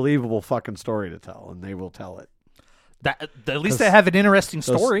unbelievable fucking story to tell, and they will tell it. At least they have an interesting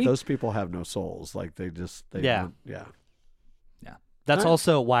story. Those people have no souls. Like they Yeah. want- yeah. Yeah. That's All right.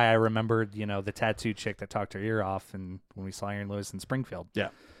 also why I remembered, the tattooed chick that talked her ear off, and when we saw Iron Lewis in Springfield. Yeah.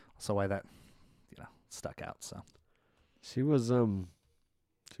 Also why that, stuck out. So She was fun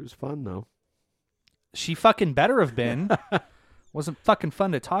though. she fucking better have been. Wasn't fucking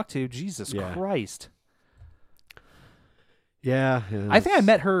fun to talk to. Jesus Yeah. Christ. Yeah. I think I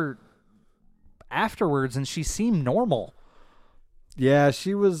met her afterwards, and she seemed normal. Yeah,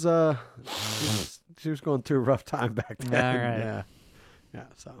 she was she was going through a rough time back then. All right. Yeah. Yeah.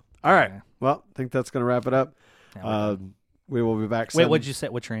 So all right. Okay. Well, I think that's gonna wrap it up. Yeah, we're done. We will be back. Wait, Sunday- what'd you say?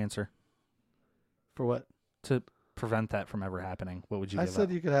 What's your answer for what? to prevent that from ever happening? What would you I give said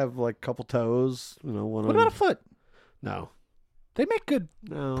up? you could have like a couple toes, one What on about a foot? No. They make good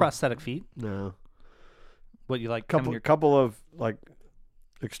No. prosthetic feet. No. What you like? come in Couple of like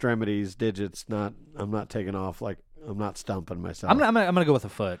extremities, digits, I'm not taking off, like I'm not stumping myself. I'm gonna go with a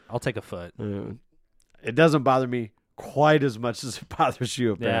foot. I'll take a foot. It doesn't bother me quite as much as it bothers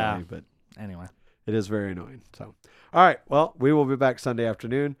you, apparently, but Anyway, it is very annoying. So, all right. Well, we will be back Sunday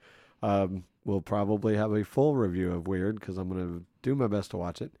afternoon. We'll probably have a full review of Weird, because I'm going to do my best to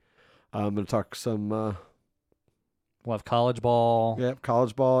watch it. I'm going to talk some we'll have college ball.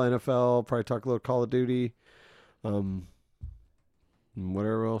 college ball, NFL, probably talk a little Call of Duty. And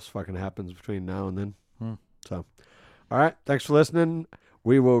whatever else fucking happens between now and then. So, all right. Thanks for listening.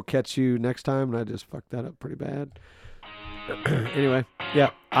 We will catch you next time. And I just fucked that up pretty bad. Anyway, yeah,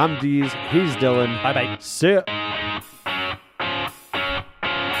 I'm Deez. He's Dylan. Bye bye. See ya.